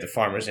here at the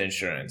Farmers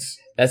Insurance.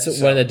 That's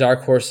one of the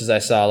dark horses I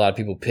saw a lot of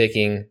people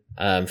picking.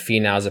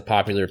 Finau is a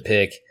popular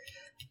pick.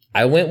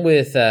 I went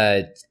with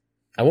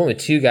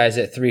 2 guys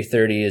at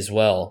 330 as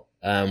well.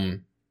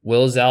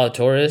 Will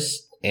Zalatoris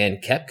and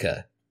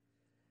Koepka.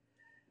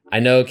 I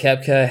know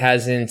Koepka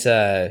hasn't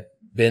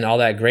been all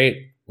that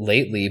great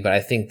lately, but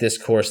I think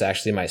this course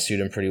actually might suit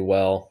him pretty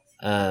well.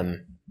 I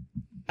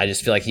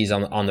just feel like he's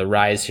on the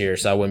rise here,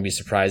 so I wouldn't be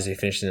surprised if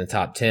he finished in the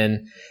top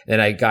 10.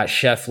 Then I got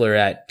Scheffler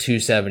at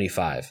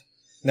 275.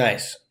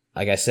 Nice.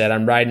 Like I said,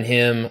 I'm riding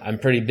him. I'm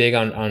pretty big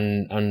on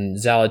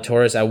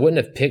Zalatoris. I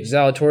wouldn't have picked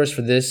Zalatoris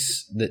for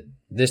this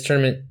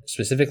tournament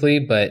specifically,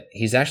 but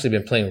he's actually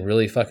been playing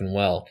really fucking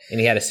well, and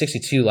he had a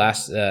 62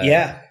 last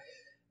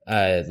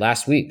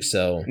week.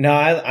 So no,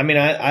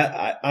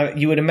 I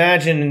you would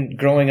imagine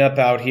growing up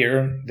out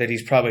here that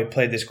he's probably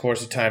played this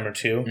course a time or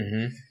two.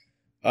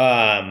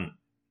 Mm-hmm.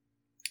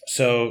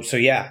 So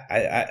yeah,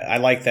 I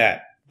like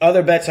that.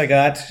 Other bets I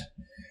got.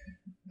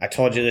 I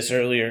told you this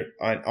earlier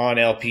on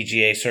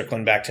LPGA.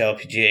 Circling back to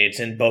LPGA, it's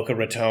in Boca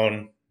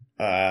Raton.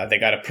 They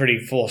got a pretty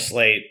full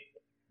slate.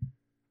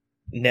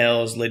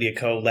 Nels, Lydia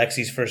Ko,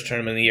 Lexi's first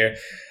tournament of the year.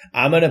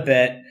 I'm gonna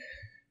bet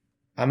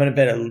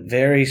a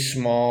very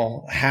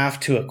small half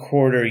to a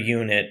quarter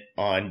unit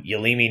on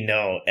Yelimi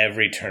No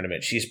every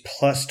tournament. She's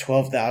plus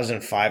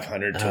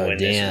 12,500 to win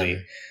this week.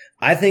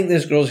 I think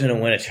this girl's going to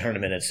win a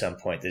tournament at some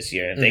point this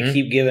year. If they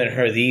keep giving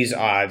her these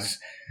odds,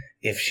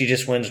 if she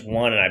just wins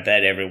one and I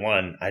bet every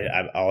one,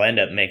 I'll end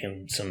up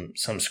making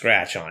some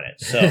scratch on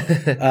it. So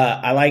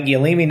I like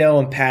Yelimi No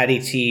and Patty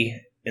T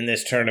in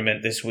this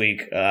tournament this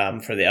week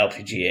for the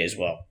LPGA as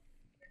well.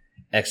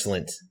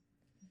 Excellent.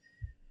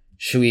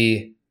 Should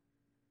we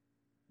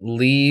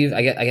leave?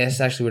 I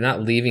guess actually we're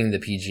not leaving the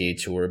PGA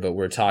Tour, but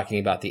we're talking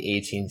about the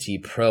AT&T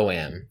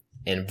Pro-Am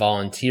and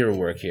volunteer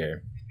work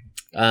here.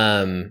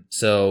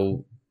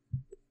 So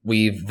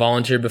we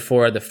volunteered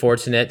before at the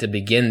Fortinet to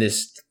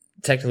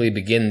technically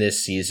begin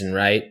this season,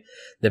 right?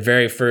 The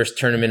very first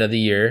tournament of the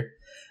year.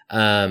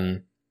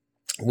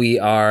 We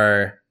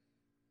are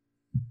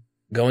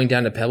going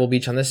down to Pebble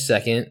Beach on the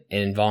 2nd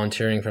and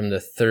volunteering from the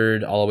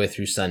 3rd all the way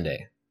through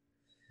Sunday.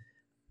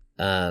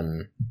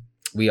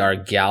 We are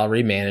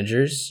gallery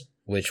managers,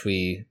 which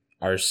we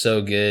are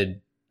so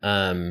good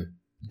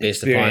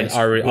based upon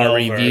our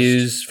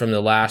reviews from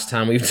the last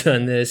time we've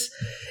done this.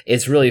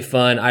 It's really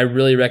fun. I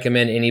really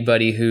recommend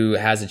anybody who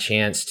has a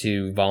chance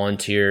to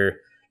volunteer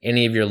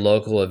any of your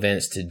local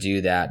events to do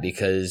that,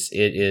 because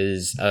it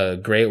is a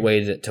great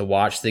way to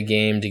watch the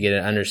game, to get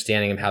an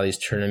understanding of how these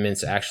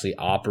tournaments actually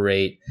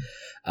operate.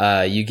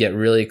 You get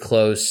really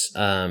close.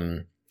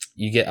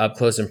 You get up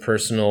close and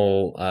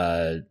personal,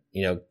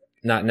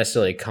 not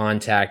necessarily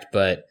contact,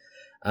 but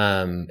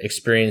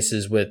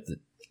experiences with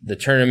the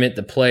tournament,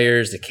 the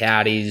players, the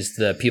caddies,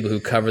 the people who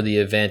cover the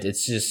event.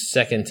 It's just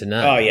second to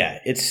none. Oh yeah,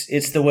 it's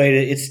just the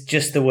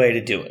way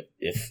to do it.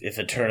 If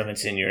a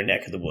tournament's in your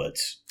neck of the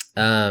woods.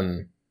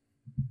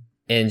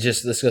 And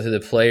just let's go through the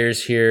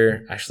players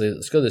here. Actually,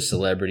 let's go to the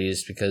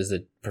celebrities because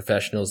the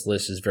professionals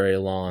list is very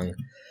long.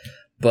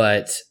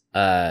 But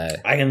I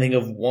can think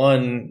of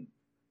one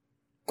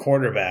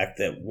quarterback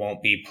that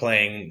won't be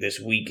playing this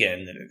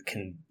weekend that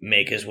can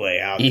make his way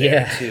out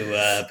there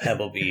to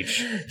Pebble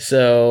Beach.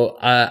 So,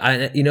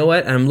 you know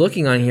what? I'm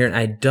looking on here and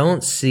I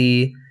don't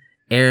see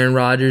Aaron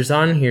Rodgers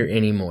on here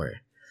anymore.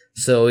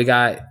 So we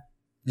got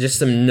just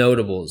some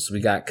notables. We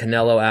got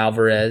Canelo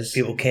Alvarez.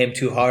 People came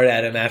too hard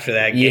at him after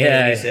that game.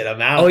 Yeah. And he said,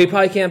 I'm out. Oh, he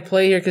probably can't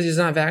play here because he's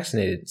not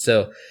vaccinated.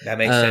 So that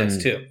makes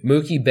sense too.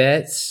 Mookie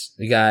Betts.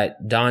 We got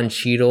Don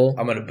Cheadle.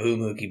 I'm going to boo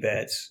Mookie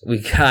Betts. We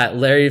got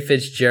Larry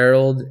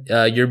Fitzgerald.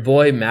 Your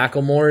boy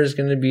Macklemore is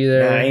going to be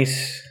there.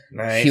 Nice.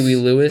 Huey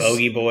Lewis.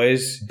 Bogey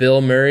Boys.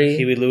 Bill Murray.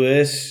 Huey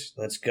Lewis.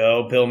 Let's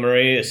go. Bill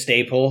Murray, a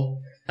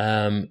staple.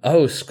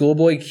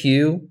 Schoolboy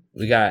Q.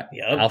 We got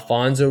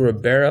Alfonso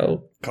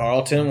Ribeiro.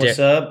 Carlton, what's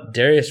up?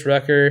 Darius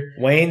Rucker.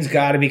 Wayne's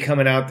got to be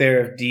coming out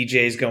there if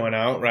DJ's going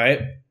out, right?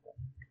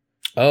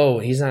 Oh,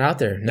 he's not out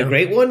there. No. The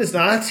great one is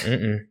not?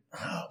 Mm-mm.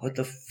 Oh, what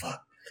the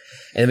fuck?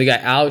 And we got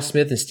Alex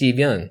Smith and Steve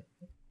Young.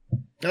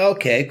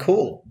 Okay,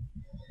 cool.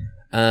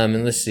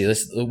 And let's see.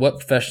 What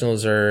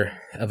professionals are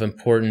of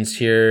importance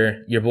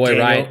here? Your boy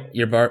Ryan.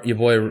 Your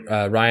boy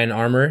Ryan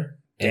Armour.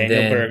 And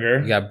Daniel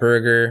Berger. You got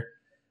Berger.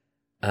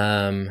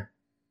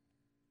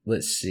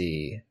 Let's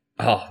see.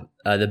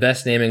 The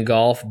best name in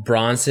golf: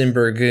 Bronson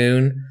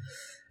Burgoon,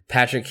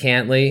 Patrick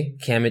Cantley,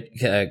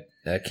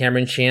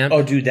 Cameron Champ.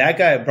 Oh, dude, that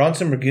guy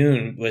Bronson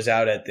Burgoon was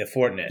out at the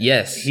Fortinet.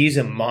 Yes, he's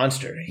a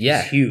monster.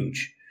 He's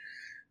huge.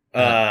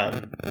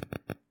 Yeah,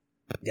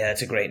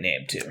 that's a great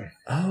name too.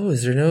 Oh,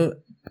 is there no?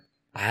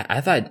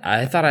 I thought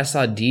I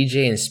saw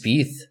DJ and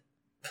Spieth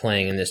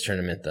playing in this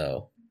tournament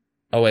though.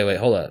 Oh wait,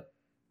 hold up.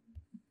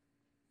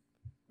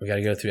 We got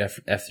to go through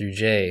F through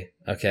J.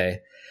 Okay,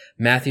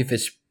 Matthew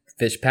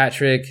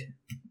Fitzpatrick.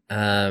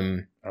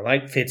 I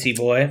like Fitzy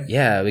boy.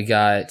 Yeah, we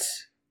got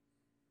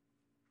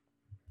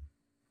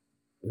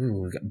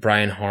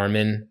Brian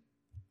Harmon,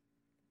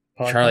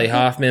 Charlie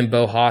Hoffman,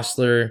 Bo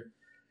Hostler,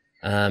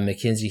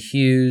 Mackenzie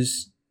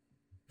Hughes,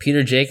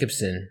 Peter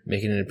Jacobson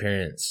making an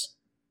appearance.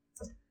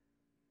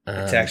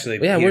 It's actually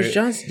where's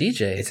John's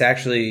DJ? It's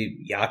actually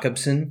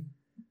Jakobsen.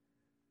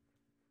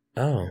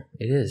 Oh,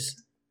 it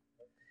is.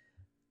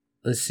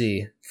 Let's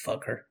see.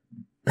 Fucker.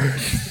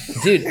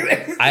 Dude,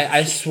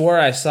 I swore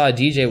I saw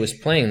DJ was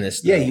playing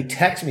this. Yeah, you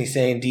text me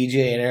saying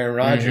DJ and Aaron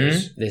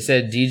Rodgers. Mm-hmm. They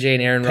said DJ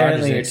and Aaron Rodgers.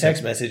 Apparently your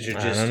text message are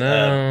just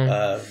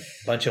a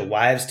bunch of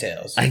wives'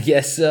 tales. I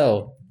guess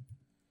so.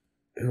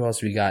 Who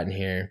else we got in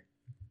here?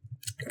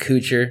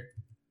 Kuchar.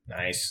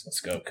 Nice. Let's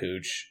go,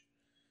 Cooch.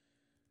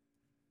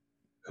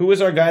 Who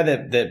was our guy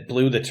that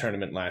blew the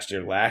tournament last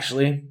year?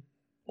 Lashley?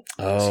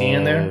 Oh, is he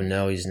in there?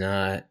 No, he's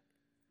not.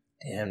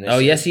 Damn.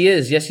 Yes, he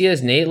is. Yes, he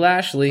is. Nate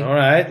Lashley. All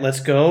right, let's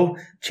go.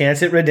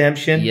 Chance at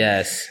redemption.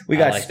 Yes. We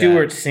got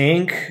Stuart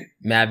Sink.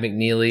 Matt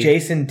McNeely.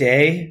 Jason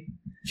Day.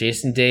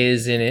 Jason Day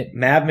is in it.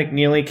 Matt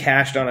McNeely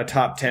cashed on a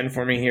top 10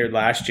 for me here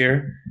last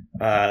year.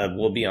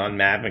 We'll be on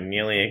Matt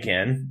McNeely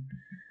again.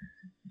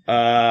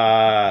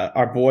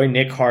 Our boy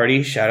Nick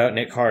Hardy. Shout out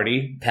Nick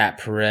Hardy. Pat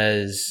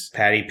Perez.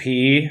 Patty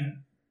P.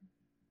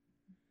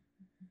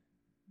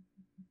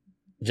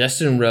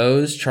 Justin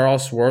Rose.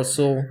 Charles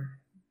Schwartzel.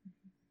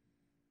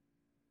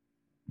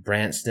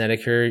 Brant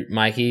Snedeker,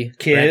 Mikey.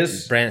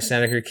 Kiz. Brant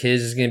Snedeker,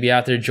 Kiz is going to be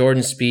out there.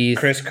 Jordan Spieth.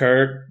 Chris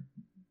Kirk.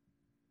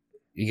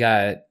 You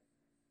got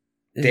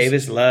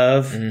Davis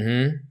Love.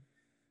 Mm-hmm.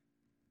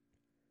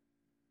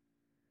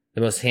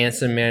 The most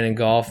handsome man in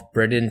golf,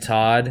 Brendan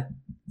Todd.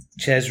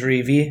 Ches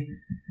Reavie.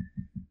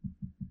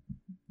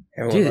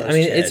 Dude, I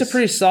mean, Ches. it's a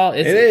pretty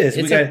solid. It is.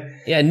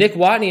 Nick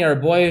Watney, our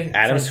boy.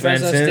 Adam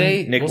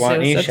Svensson. Nick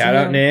Watney. Shout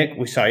out, Nick.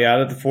 We saw you out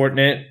at the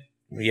Fortinet.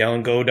 We're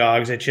yelling "Go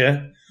Dogs" at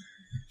you.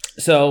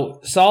 So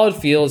solid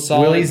field,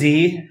 solid. Willie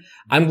Z.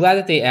 I'm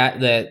glad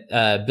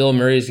that Bill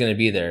Murray is going to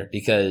be there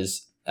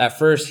because at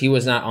first he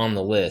was not on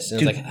the list,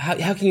 and it's like,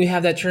 how can you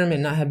have that tournament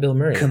and not have Bill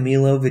Murray?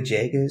 Camilo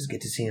Villegas,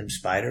 get to see him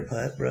spider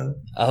putt, bro.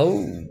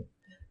 Oh,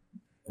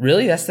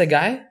 really? That's the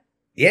guy?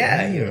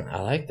 Yeah,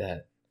 I like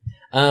that.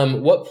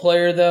 What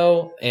player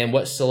though, and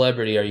what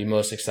celebrity are you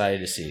most excited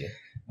to see?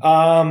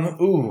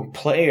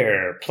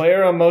 Player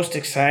I'm most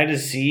excited to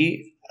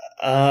see.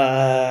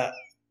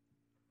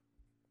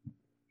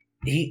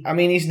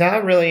 He's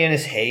not really in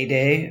his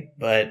heyday,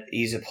 but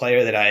he's a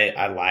player that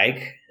I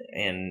like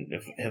and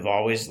have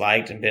always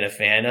liked and been a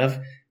fan of.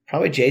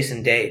 Probably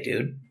Jason Day,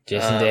 dude.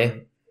 Jason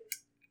Day?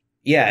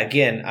 Yeah,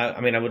 again,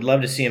 I would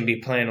love to see him be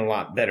playing a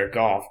lot better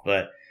golf,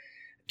 but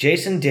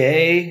Jason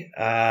Day,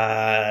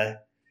 Cam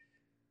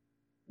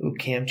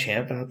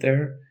Champ out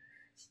there.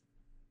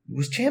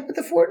 Was Champ at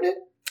the Fortinet?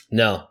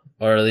 No,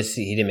 or at least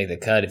he didn't make the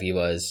cut if he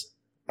was.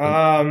 We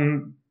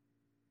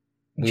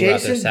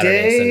Jason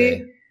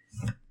Day,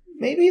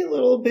 maybe a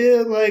little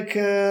bit like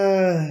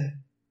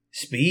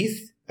Spieth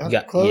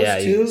up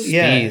close too.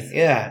 Spieth.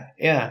 Yeah.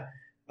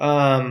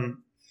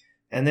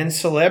 And then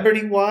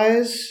celebrity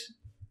wise,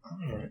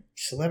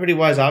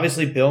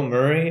 obviously Bill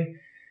Murray,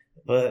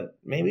 but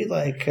maybe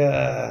like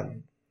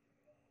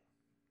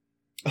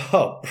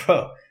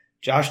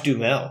Josh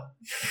Duhamel.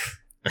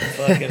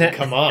 Fucking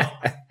come on.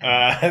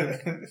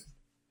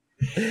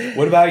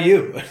 What about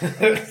you?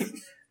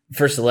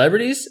 For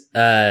celebrities,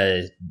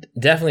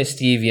 definitely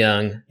Steve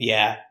Young.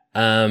 Yeah.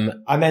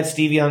 I met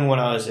Steve Young when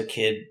I was a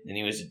kid, and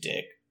he was a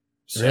dick.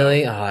 So.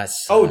 Really?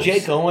 Oh,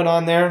 Jake Owen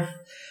on there.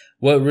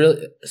 What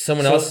really?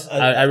 Someone else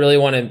I really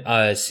want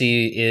to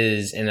see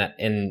is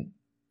and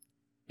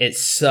it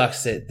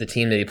sucks that the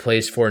team that he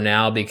plays for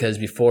now, because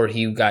before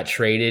he got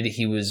traded,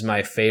 he was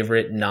my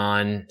favorite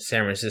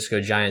non-San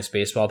Francisco Giants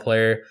baseball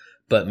player.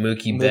 But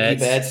Mookie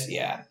Betts,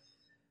 yeah.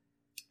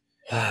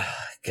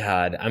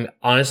 God,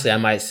 I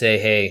might say,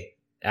 hey,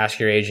 ask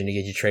your agent to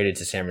get you traded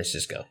to San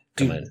Francisco.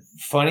 Dude,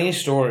 funny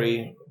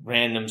story,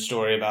 random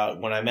story about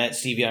when I met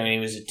Steve Young and he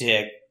was a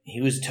dick. He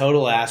was a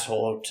total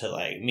asshole to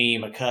like me,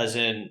 my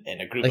cousin,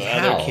 and a group of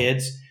other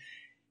kids.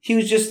 He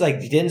was just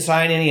like, he didn't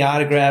sign any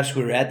autographs.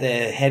 We were at the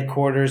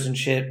headquarters and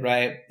shit,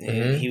 right?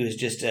 And he was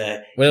just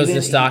was it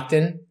in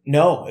Stockton?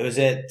 No, it was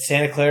at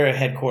Santa Clara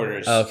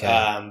headquarters.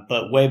 Okay.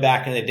 But way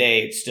back in the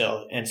day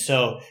still. And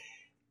so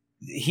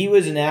he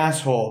was an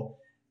asshole.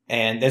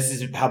 And this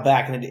is how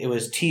back in the day, it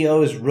was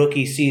T.O.'s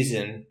rookie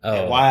season. Oh.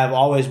 And why I've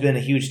always been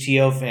a huge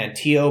T.O. fan.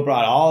 T.O.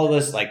 brought all of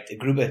us, like a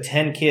group of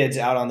 10 kids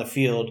out on the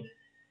field,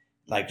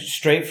 like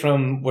straight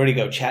from, where'd he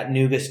go?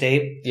 Chattanooga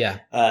State?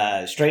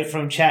 Yeah. Straight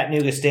from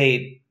Chattanooga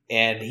State.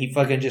 And he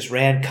fucking just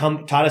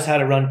taught us how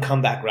to run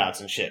comeback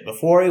routes and shit.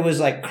 Before he was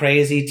like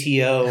crazy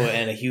T.O.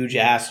 and a huge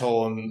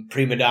asshole and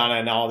prima donna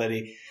and all that,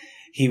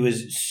 he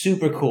was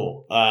super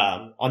cool.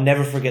 I'll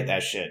never forget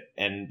that shit.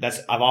 And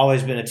I've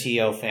always been a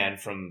T.O. fan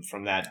from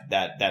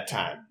that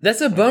time. That's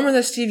a bummer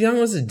that Steve Young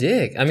was a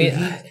dick. I mean,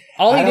 I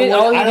don't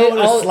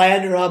want to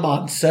slander him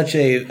on such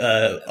a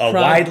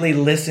widely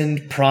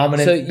listened,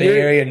 prominent Bay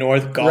Area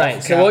North golf.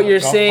 Right. So what you're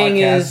saying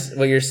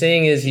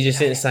is he just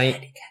didn't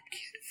sign.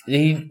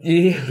 Okay.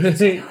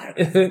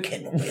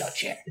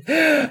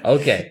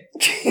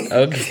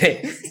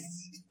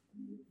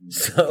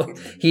 So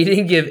he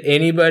didn't give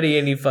anybody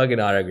any fucking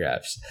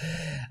autographs.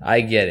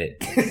 I get it.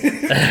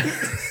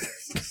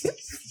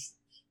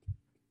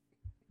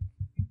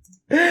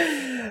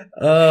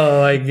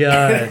 Oh my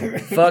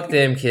God. Fuck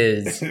them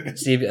kids.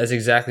 Steve, that's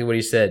exactly what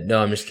he said.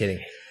 No, I'm just kidding.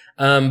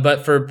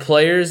 But for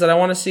players that I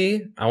want to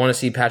see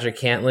Patrick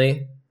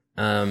Cantlay.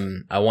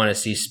 I want to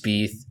see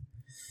Spieth.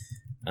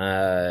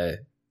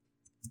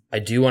 I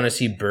do want to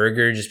see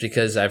Berger just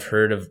because I've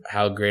heard of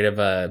how great of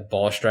a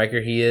ball striker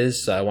he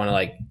is. So I want to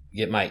like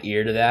get my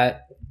ear to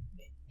that,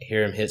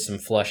 hear him hit some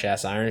flush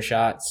ass iron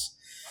shots.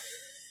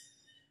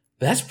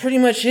 But that's pretty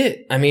much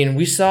it. I mean,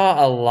 we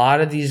saw a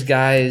lot of these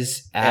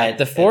guys at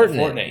the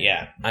Fortinet.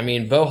 Yeah. I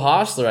mean, Bo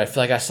Hostler, I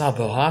feel like I saw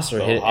Bo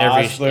Hostler hit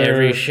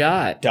every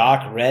shot.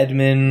 Doc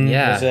Redman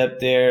was up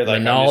there.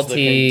 Like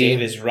Minalty,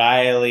 Davis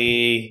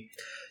Riley.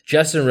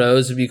 Justin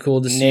Rose would be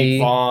cool to see.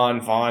 Nick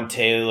Vaughn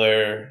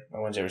Taylor. No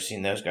one's ever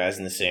seen those guys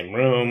in the same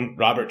room.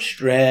 Robert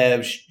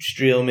Streb,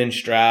 Streelman,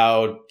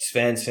 Stroud,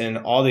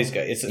 Svensson, all these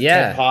guys.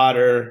 Ted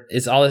Potter.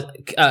 It's all.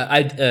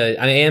 I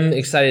am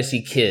excited to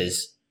see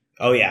Kiz.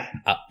 Oh yeah,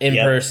 in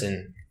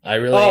person. I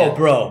really. Oh,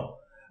 bro,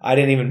 I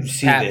didn't even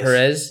see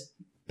this.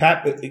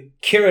 Pat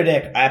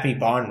Kiradek, Happy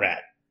Barnrat.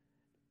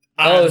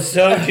 I'm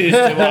so used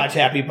to watch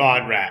Happy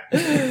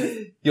Barnrat.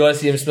 You want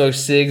to see him smoke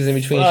cigs in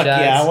between shots?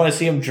 Yeah, I want to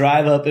see him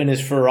drive up in his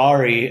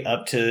Ferrari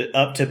up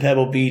to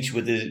Pebble Beach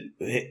with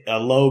a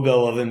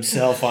logo of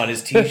himself on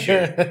his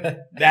T-shirt.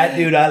 That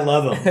dude, I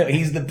love him.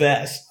 He's the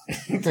best.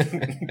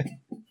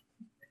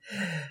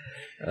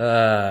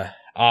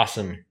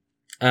 Awesome.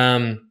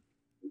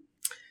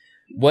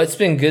 What's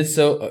been good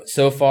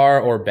so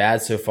far or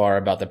bad so far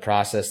about the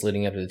process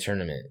leading up to the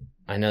tournament?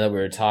 I know that we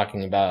were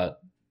talking about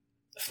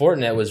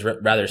Fortinet was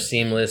rather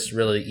seamless,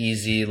 really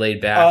easy, laid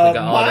back. We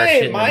got all that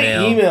shit in the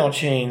mail. My email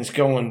chain's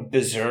going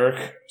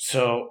berserk.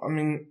 So, I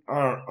mean,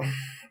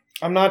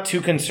 I'm not too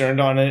concerned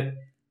on it.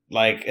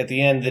 Like, at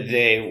the end of the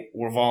day,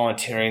 we're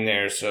volunteering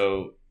there.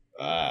 So,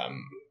 I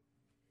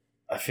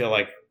feel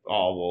like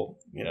all will,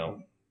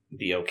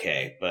 be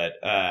okay. But,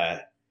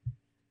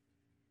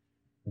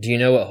 Do you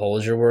know what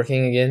holes you're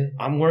working again?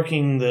 I'm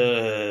working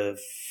the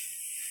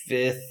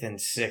 5th and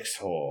 6th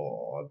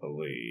hole, I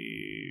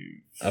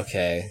believe.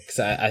 Okay, because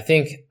I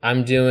think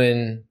I'm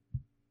doing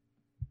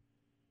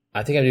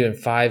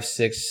 5,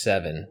 6,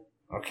 7.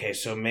 Okay,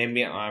 so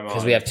maybe I'm on...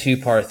 Because we have 2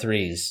 par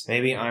 3s.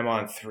 Maybe I'm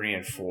on 3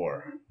 and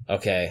 4.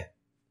 Okay.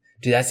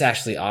 Dude, that's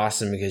actually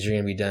awesome because you're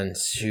going to be done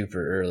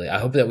super early. I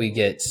hope that we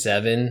get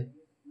 7,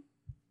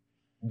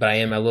 but I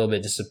am a little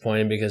bit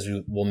disappointed because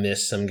we'll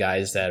miss some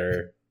guys that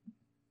are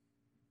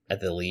at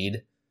the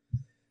lead.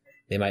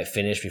 They might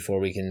finish before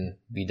we can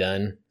be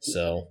done.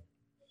 So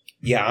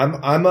yeah,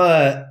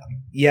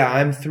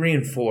 I'm 3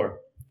 and 4.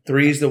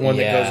 3 is the one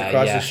that goes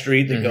across the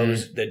street that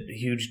goes the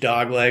huge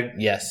dog leg.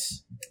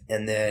 Yes.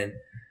 And then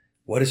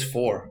what is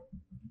 4?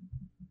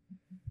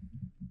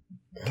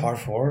 Par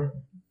 4?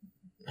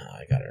 Oh,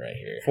 I got it right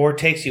here. 4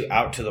 takes you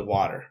out to the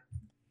water.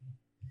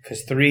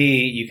 Because 3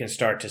 you can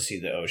start to see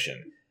the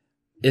ocean.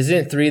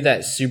 Isn't 3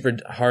 that super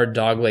hard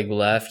dog leg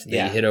left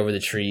that you hit over the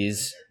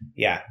trees?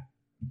 Yeah.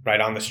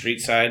 Right on the street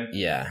side?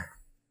 Yeah.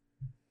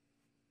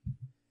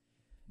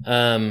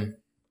 We're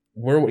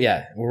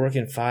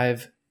working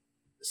 5,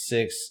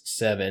 6,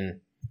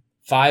 7.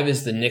 5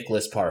 is the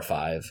Nicholas par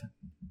 5,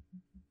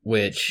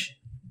 which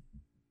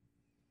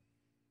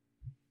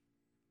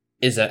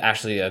is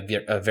actually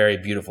a very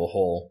beautiful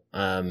hole.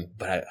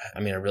 But I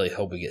really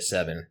hope we get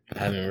 7. I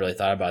haven't really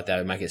thought about that.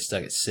 We might get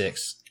stuck at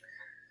 6.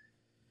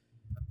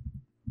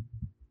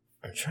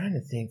 I'm trying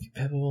to think.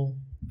 Pebble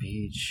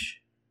Beach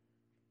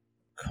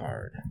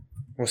card.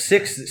 Well,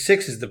 6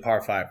 is the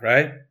par 5,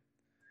 right?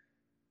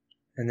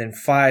 And then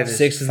 5 is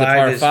 6 is the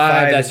par 5.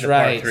 That's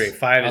right. Par 3.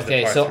 5 is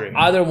the par 3. Okay, so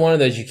either one of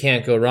those you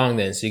can't go wrong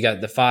then. So you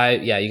got the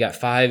 5. Yeah, you got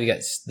 5. You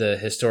got the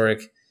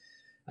historic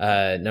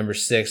number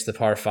 6, the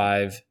par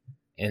 5,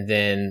 and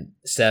then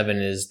 7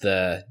 is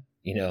the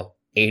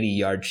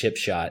 80-yard chip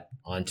shot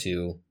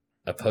onto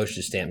a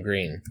postage stamp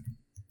green.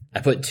 I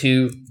put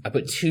two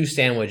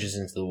sandwiches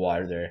into the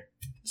water there.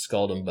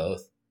 Sculled them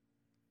both.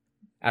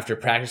 After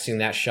practicing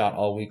that shot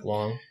all week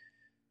long.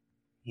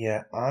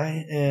 Yeah,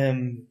 I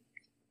am.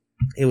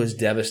 It was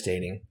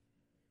devastating.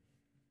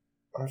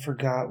 I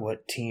forgot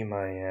what team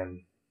I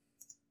am.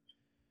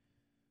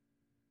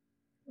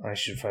 I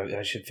should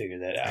figure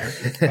that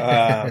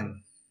out.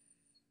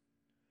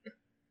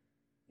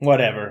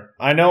 Whatever.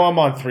 I know I'm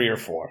on 3 or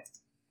 4.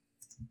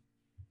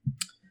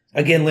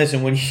 Again,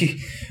 listen,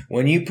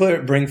 when you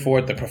bring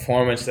forth the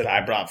performance that I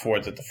brought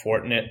forth at the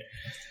Fortinet,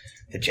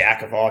 the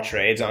jack of all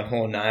trades on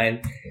hole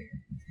 9,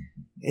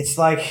 it's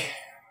like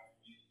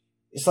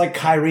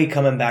Kyrie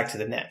coming back to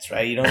the Nets,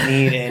 right? You don't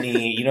need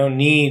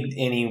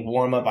any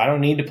warm up. I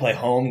don't need to play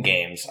home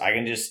games. You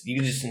can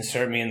just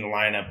insert me in the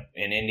lineup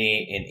in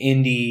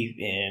Indy,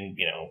 in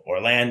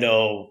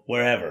Orlando,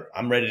 wherever.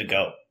 I'm ready to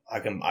go. I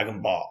can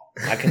ball.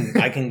 I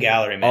can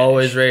gallery manage.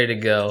 Always ready to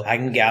go. I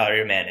can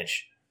gallery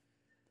manage.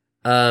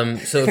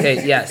 So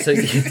okay, yeah. So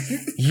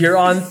you're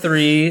on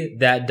 3,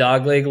 that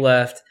dog leg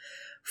left,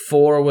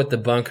 4 with the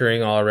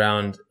bunkering all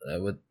around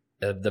with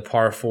the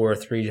par 4,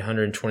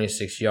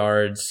 326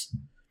 yards,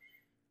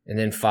 and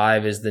then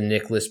 5 is the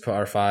Nicholas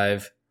par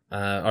 5,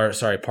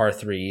 par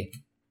 3.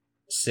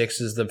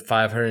 6 is the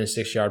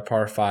 506-yard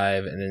par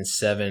 5, and then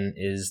 7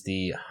 is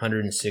the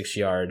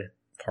 106-yard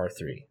par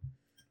 3,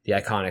 the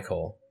iconic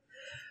hole.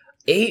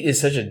 8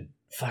 is such a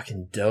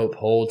fucking dope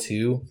hole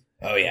too.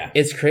 Oh yeah,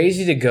 it's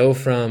crazy to go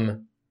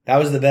from. That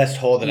was the best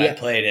hole that I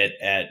played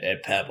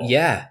at Pebble.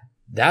 Yeah,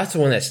 that's the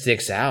one that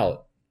sticks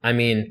out. I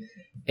mean,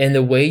 and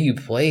the way you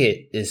play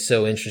it is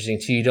so interesting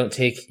too. You don't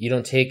take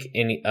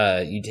any.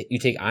 You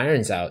take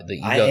irons out.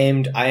 I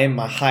aimed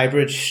my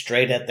hybrid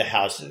straight at the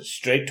houses,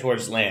 straight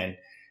towards land,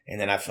 and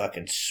then I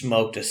fucking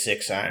smoked a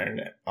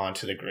 6-iron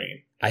onto the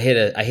green. I hit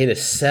a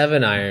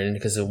 7-iron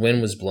because the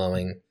wind was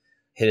blowing.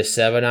 Hit a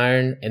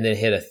 7-iron and then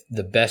hit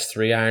the best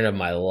 3-iron of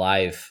my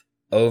life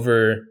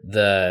over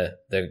the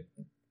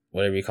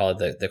whatever you call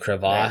it, the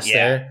crevasse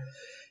there.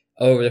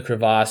 Over the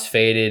crevasse,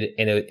 faded,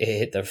 and it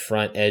hit the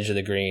front edge of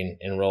the green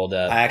and rolled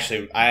up. I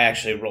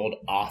actually rolled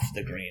off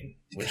the green,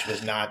 which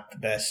was not the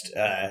best.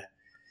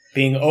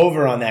 Being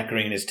over on that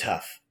green is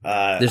tough.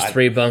 There's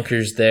 3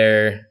 bunkers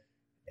there.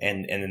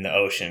 And then the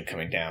ocean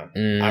coming down.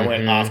 Mm-hmm. I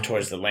went off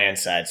towards the land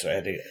side, so I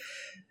had to...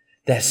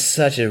 That's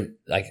such a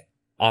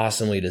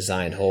awesomely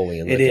designed hole when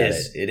you look at it.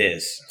 It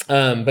is.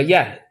 But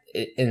yeah,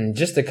 and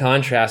just the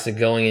contrast of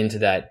going into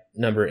that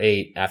number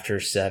 8 after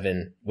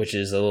 7, which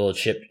is a little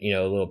chip, a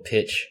little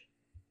pitch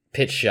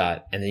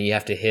shot, and then you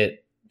have to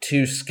hit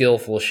 2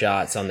 skillful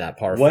shots on that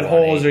par 4. What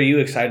holes are you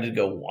excited to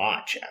go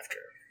watch after?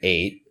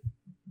 8.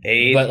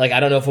 8. But I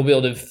don't know if we'll be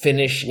able to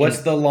finish.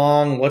 What's the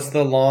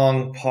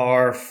long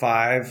par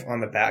 5 on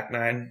the back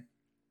 9?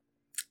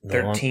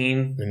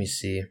 13. Let me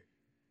see.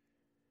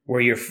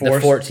 Where you're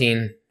forced.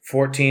 The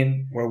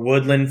 14. Where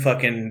Woodland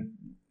fucking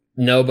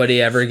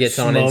nobody ever gets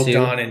on into.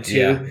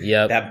 Yeah,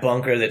 yep. That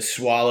bunker that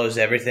swallows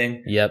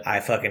everything. Yep. I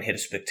fucking hit a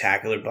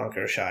spectacular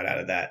bunker shot out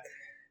of that.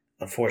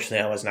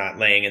 Unfortunately, I was not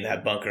laying in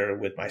that bunker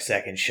with my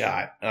second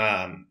shot.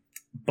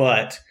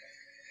 But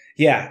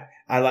yeah,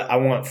 I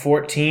want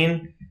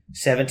 14,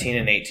 17,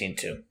 and 18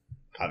 too.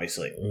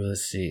 Obviously.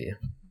 Let's see.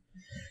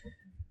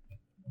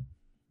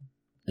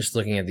 Just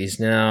looking at these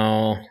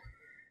now.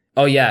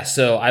 Oh yeah,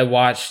 so I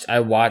watched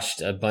a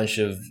bunch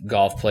of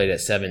golf played at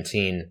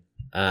 17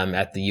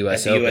 at the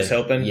US Open. US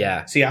Open?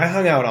 Yeah. See, I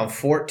hung out on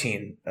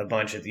 14 a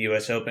bunch at the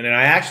US Open, and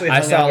I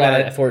saw a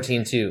lot at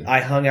 14 too.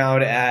 I hung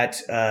out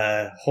at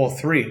hole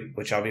 3,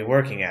 which I'll be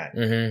working at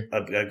Mm-hmm.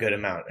 a good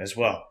amount as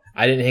well.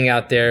 I didn't hang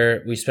out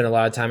there. We spent a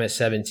lot of time at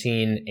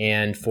 17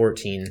 and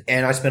 14.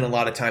 And I spent a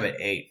lot of time at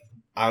 8.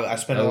 I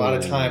spent a lot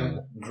of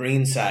time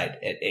greenside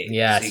at 8.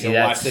 Yeah, so you can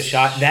watch the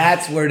shot.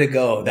 That's where to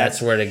go. That's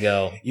where to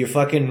go. You're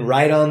fucking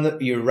right on the.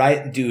 You're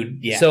right, dude.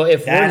 Yeah. So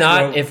if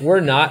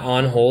we're not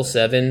on hole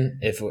 7,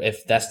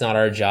 if that's not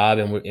our job,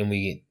 and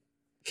we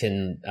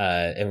can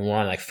and we're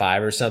on like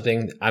 5 or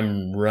something,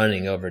 I'm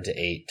running over to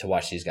 8 to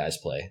watch these guys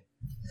play.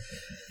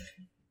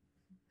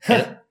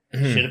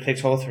 Should have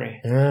picked hole 3.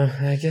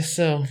 I guess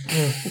so.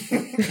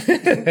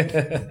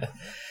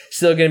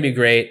 Still going to be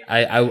great.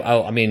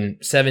 I mean,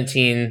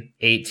 17,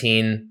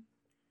 18.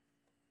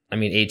 I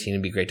mean, 18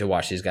 would be great to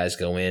watch these guys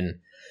go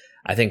in.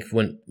 I think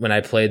when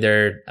I played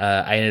there,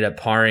 I ended up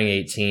parring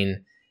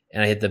 18,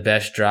 and I hit the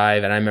best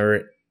drive. And I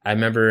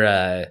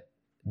remember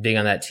being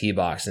on that tee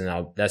box,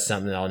 and that's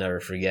something I'll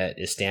never forget.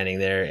 Is standing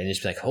there and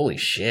just be like, "Holy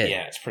shit!"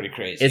 Yeah, it's pretty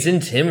crazy. It's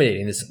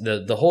intimidating.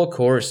 The whole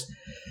course.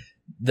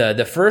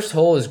 The first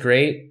hole is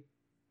great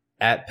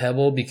at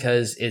Pebble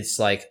because it's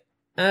like,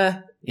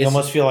 you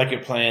almost feel like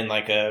you're playing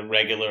like a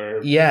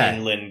regular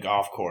inland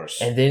golf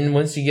course. And then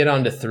once you get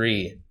on to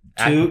 3,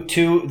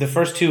 the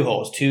first 2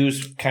 holes,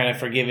 2's kind of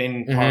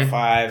forgiving, par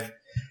 5.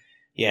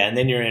 Yeah, and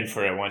then you're in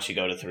for it once you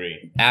go to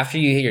 3. After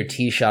you hit your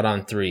tee shot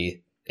on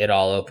 3, it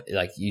all up,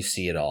 like you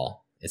see it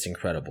all. It's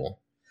incredible.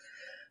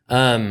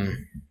 I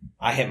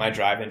hit my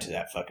drive into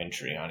that fucking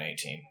tree on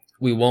 18.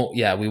 We won't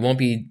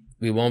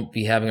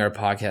be having our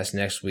podcast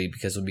next week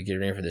because we'll be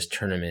getting ready for this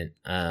tournament.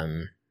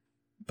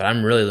 But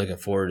I'm really looking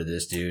forward to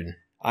this, dude.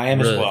 I am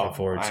really as well. Looking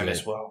forward to it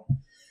as well.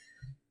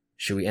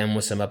 Should we end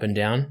with some up and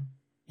down?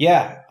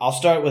 Yeah, I'll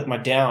start with my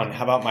down.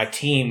 How about my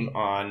team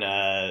on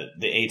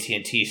the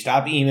AT&T?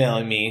 Stop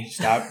emailing me.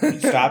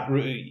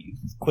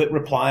 Quit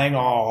replying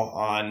all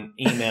on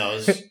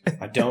emails.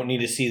 I don't need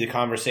to see the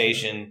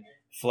conversation.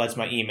 Floods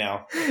my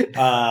email.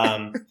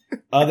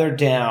 Other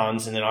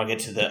downs, and then I'll get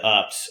to the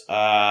ups.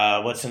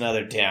 What's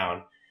another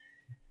down?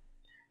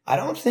 I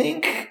don't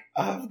think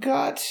I've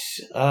got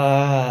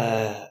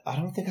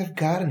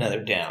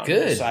another down.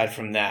 Good. Aside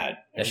from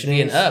that, that should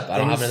be an up. I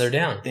don't have another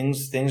down.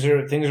 Things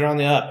are on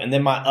the up, and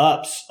then my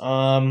ups.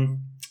 I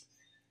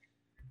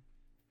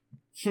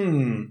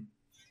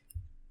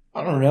don't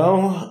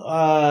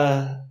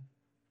know.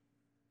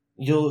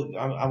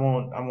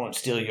 I won't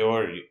steal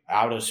your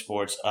out of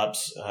sports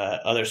ups,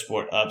 other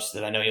sport ups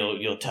that I know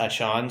you'll touch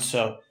on.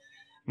 So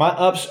my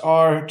ups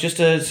are just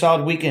a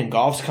solid weekend.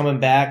 Golf's coming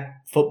back.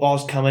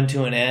 Football's coming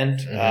to an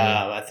end.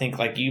 I think,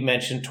 like you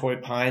mentioned, Torrey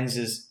Pines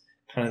is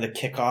kind of the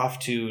kickoff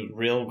to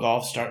real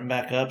golf starting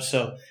back up.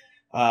 So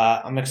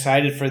I'm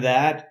excited for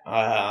that.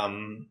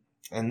 And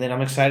then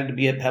I'm excited to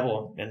be at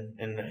Pebble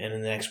in the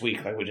next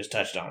week, like we just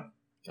touched on.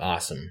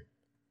 Awesome.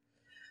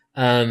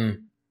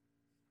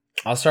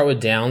 I'll start with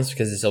downs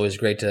because it's always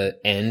great to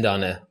end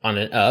on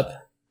an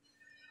up.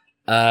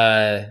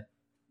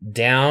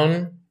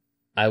 Down,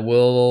 I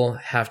will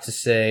have to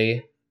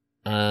say,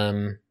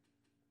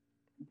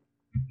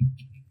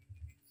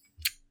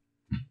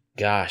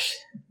 gosh,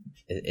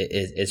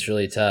 it's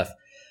really tough.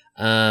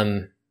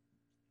 That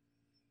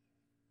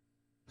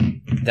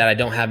I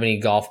don't have any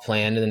golf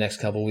planned in the next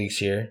couple weeks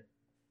here.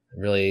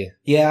 Really,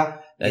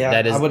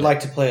 that is. I would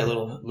like to play a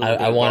little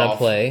I want to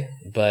play,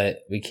 but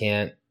we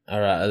can't,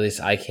 or at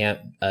least I can't.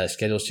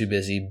 Schedule's too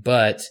busy.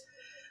 But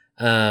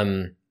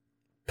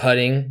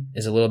putting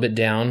is a little bit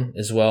down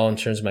as well in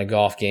terms of my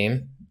golf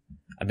game.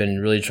 I've been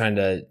really trying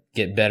to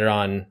get better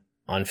on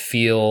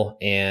feel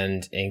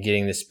and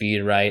getting the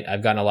speed right.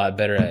 I've gotten a lot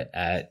better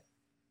at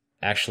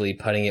actually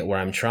putting it where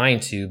I'm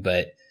trying to,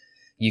 but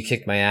you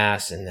kicked my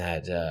ass in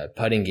that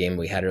putting game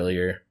we had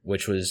earlier,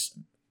 which was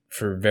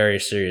for very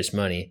serious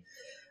money.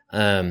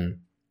 But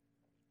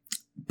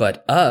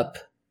up,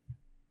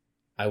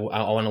 I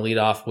want to lead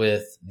off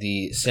with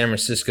the San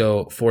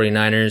Francisco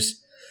 49ers,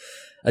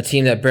 a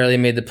team that barely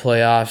made the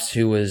playoffs,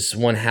 who was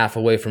one half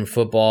away from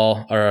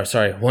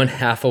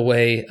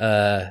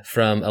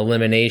from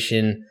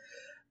elimination.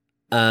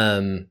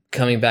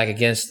 Coming back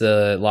against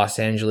the Los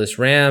Angeles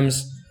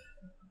Rams,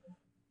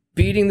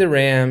 beating the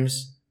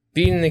Rams,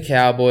 beating the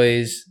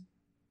Cowboys,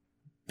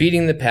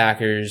 beating the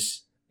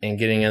Packers, and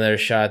getting another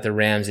shot at the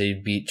Rams they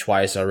beat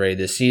twice already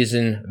this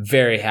season.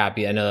 Very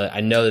happy. I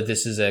know that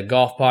this is a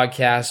golf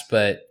podcast,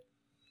 but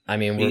I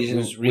mean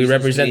we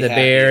represent the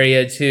Bay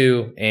Area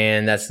too,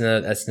 and that's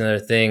another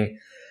thing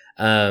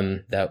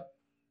that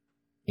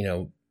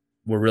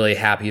we're really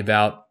happy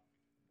about.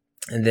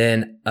 And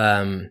then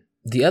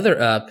the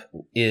other up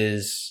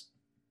is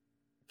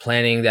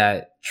planning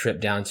that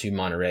trip down to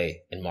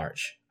Monterey in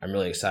March. I'm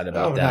really excited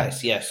about that.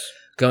 Nice, yes.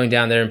 Going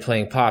down there and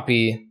playing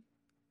Poppy.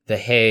 the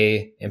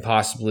Hay, and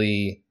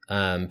possibly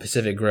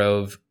Pacific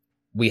Grove.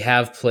 We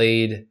have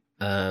played,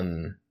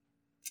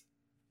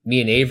 me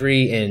and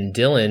Avery and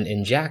Dylan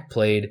and Jack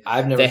played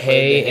the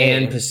Hay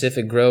and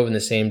Pacific Grove in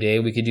the same day.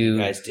 We could do, you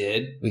guys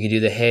did. We could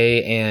do the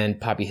Hay and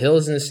Poppy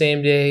Hills in the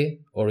same day,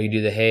 or we could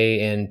do the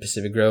Hay and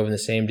Pacific Grove in the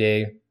same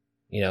day.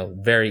 You know,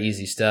 very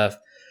easy stuff.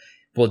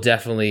 We'll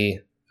definitely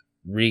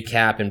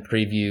recap and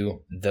preview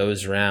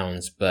those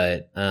rounds.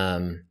 But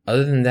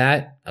other than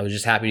that, I was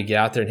just happy to get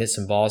out there and hit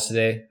some balls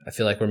today. I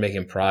feel like we're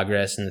making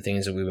progress in the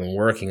things that we've been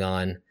working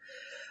on.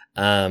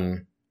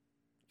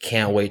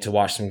 Can't wait to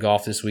watch some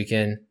golf this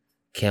weekend.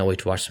 Can't wait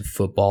to watch some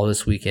football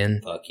this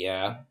weekend. Fuck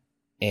yeah.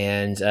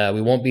 And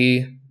we won't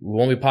be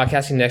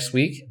podcasting next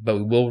week, but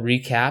we will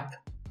recap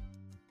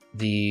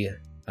the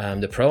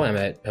Pro-Am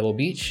at Pebble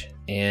Beach.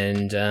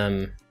 And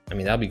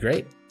that'll be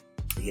great.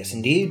 Yes,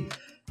 indeed.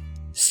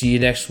 See you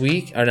next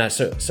week. Or not,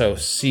 so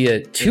see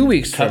you 2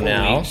 weeks from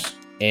now.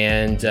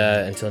 And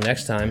until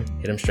next time,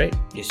 hit them straight.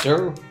 Yes,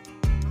 sir.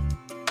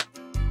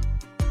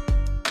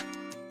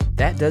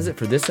 That does it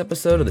for this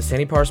episode of the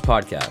Sandy Pars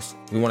Podcast.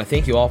 We want to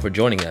thank you all for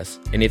joining us.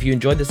 And if you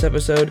enjoyed this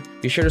episode,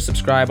 be sure to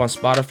subscribe on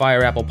Spotify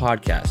or Apple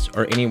Podcasts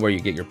or anywhere you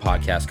get your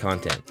podcast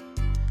content.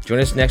 Join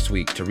us next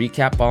week to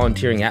recap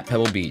volunteering at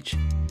Pebble Beach,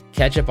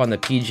 catch up on the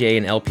PGA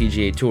and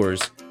LPGA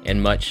tours,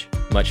 and much,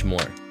 much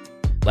more.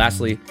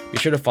 Lastly, be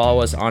sure to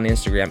follow us on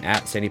Instagram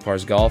at Sandy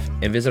Pars Golf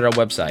and visit our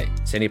website,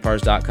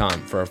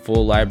 sandypars.com, for a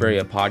full library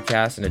of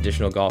podcasts and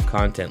additional golf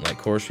content like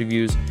course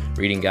reviews,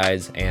 reading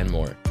guides, and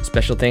more.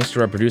 Special thanks to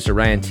our producer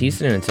Ryan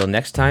Thiessen, and until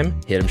next time,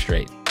 hit 'em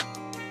straight.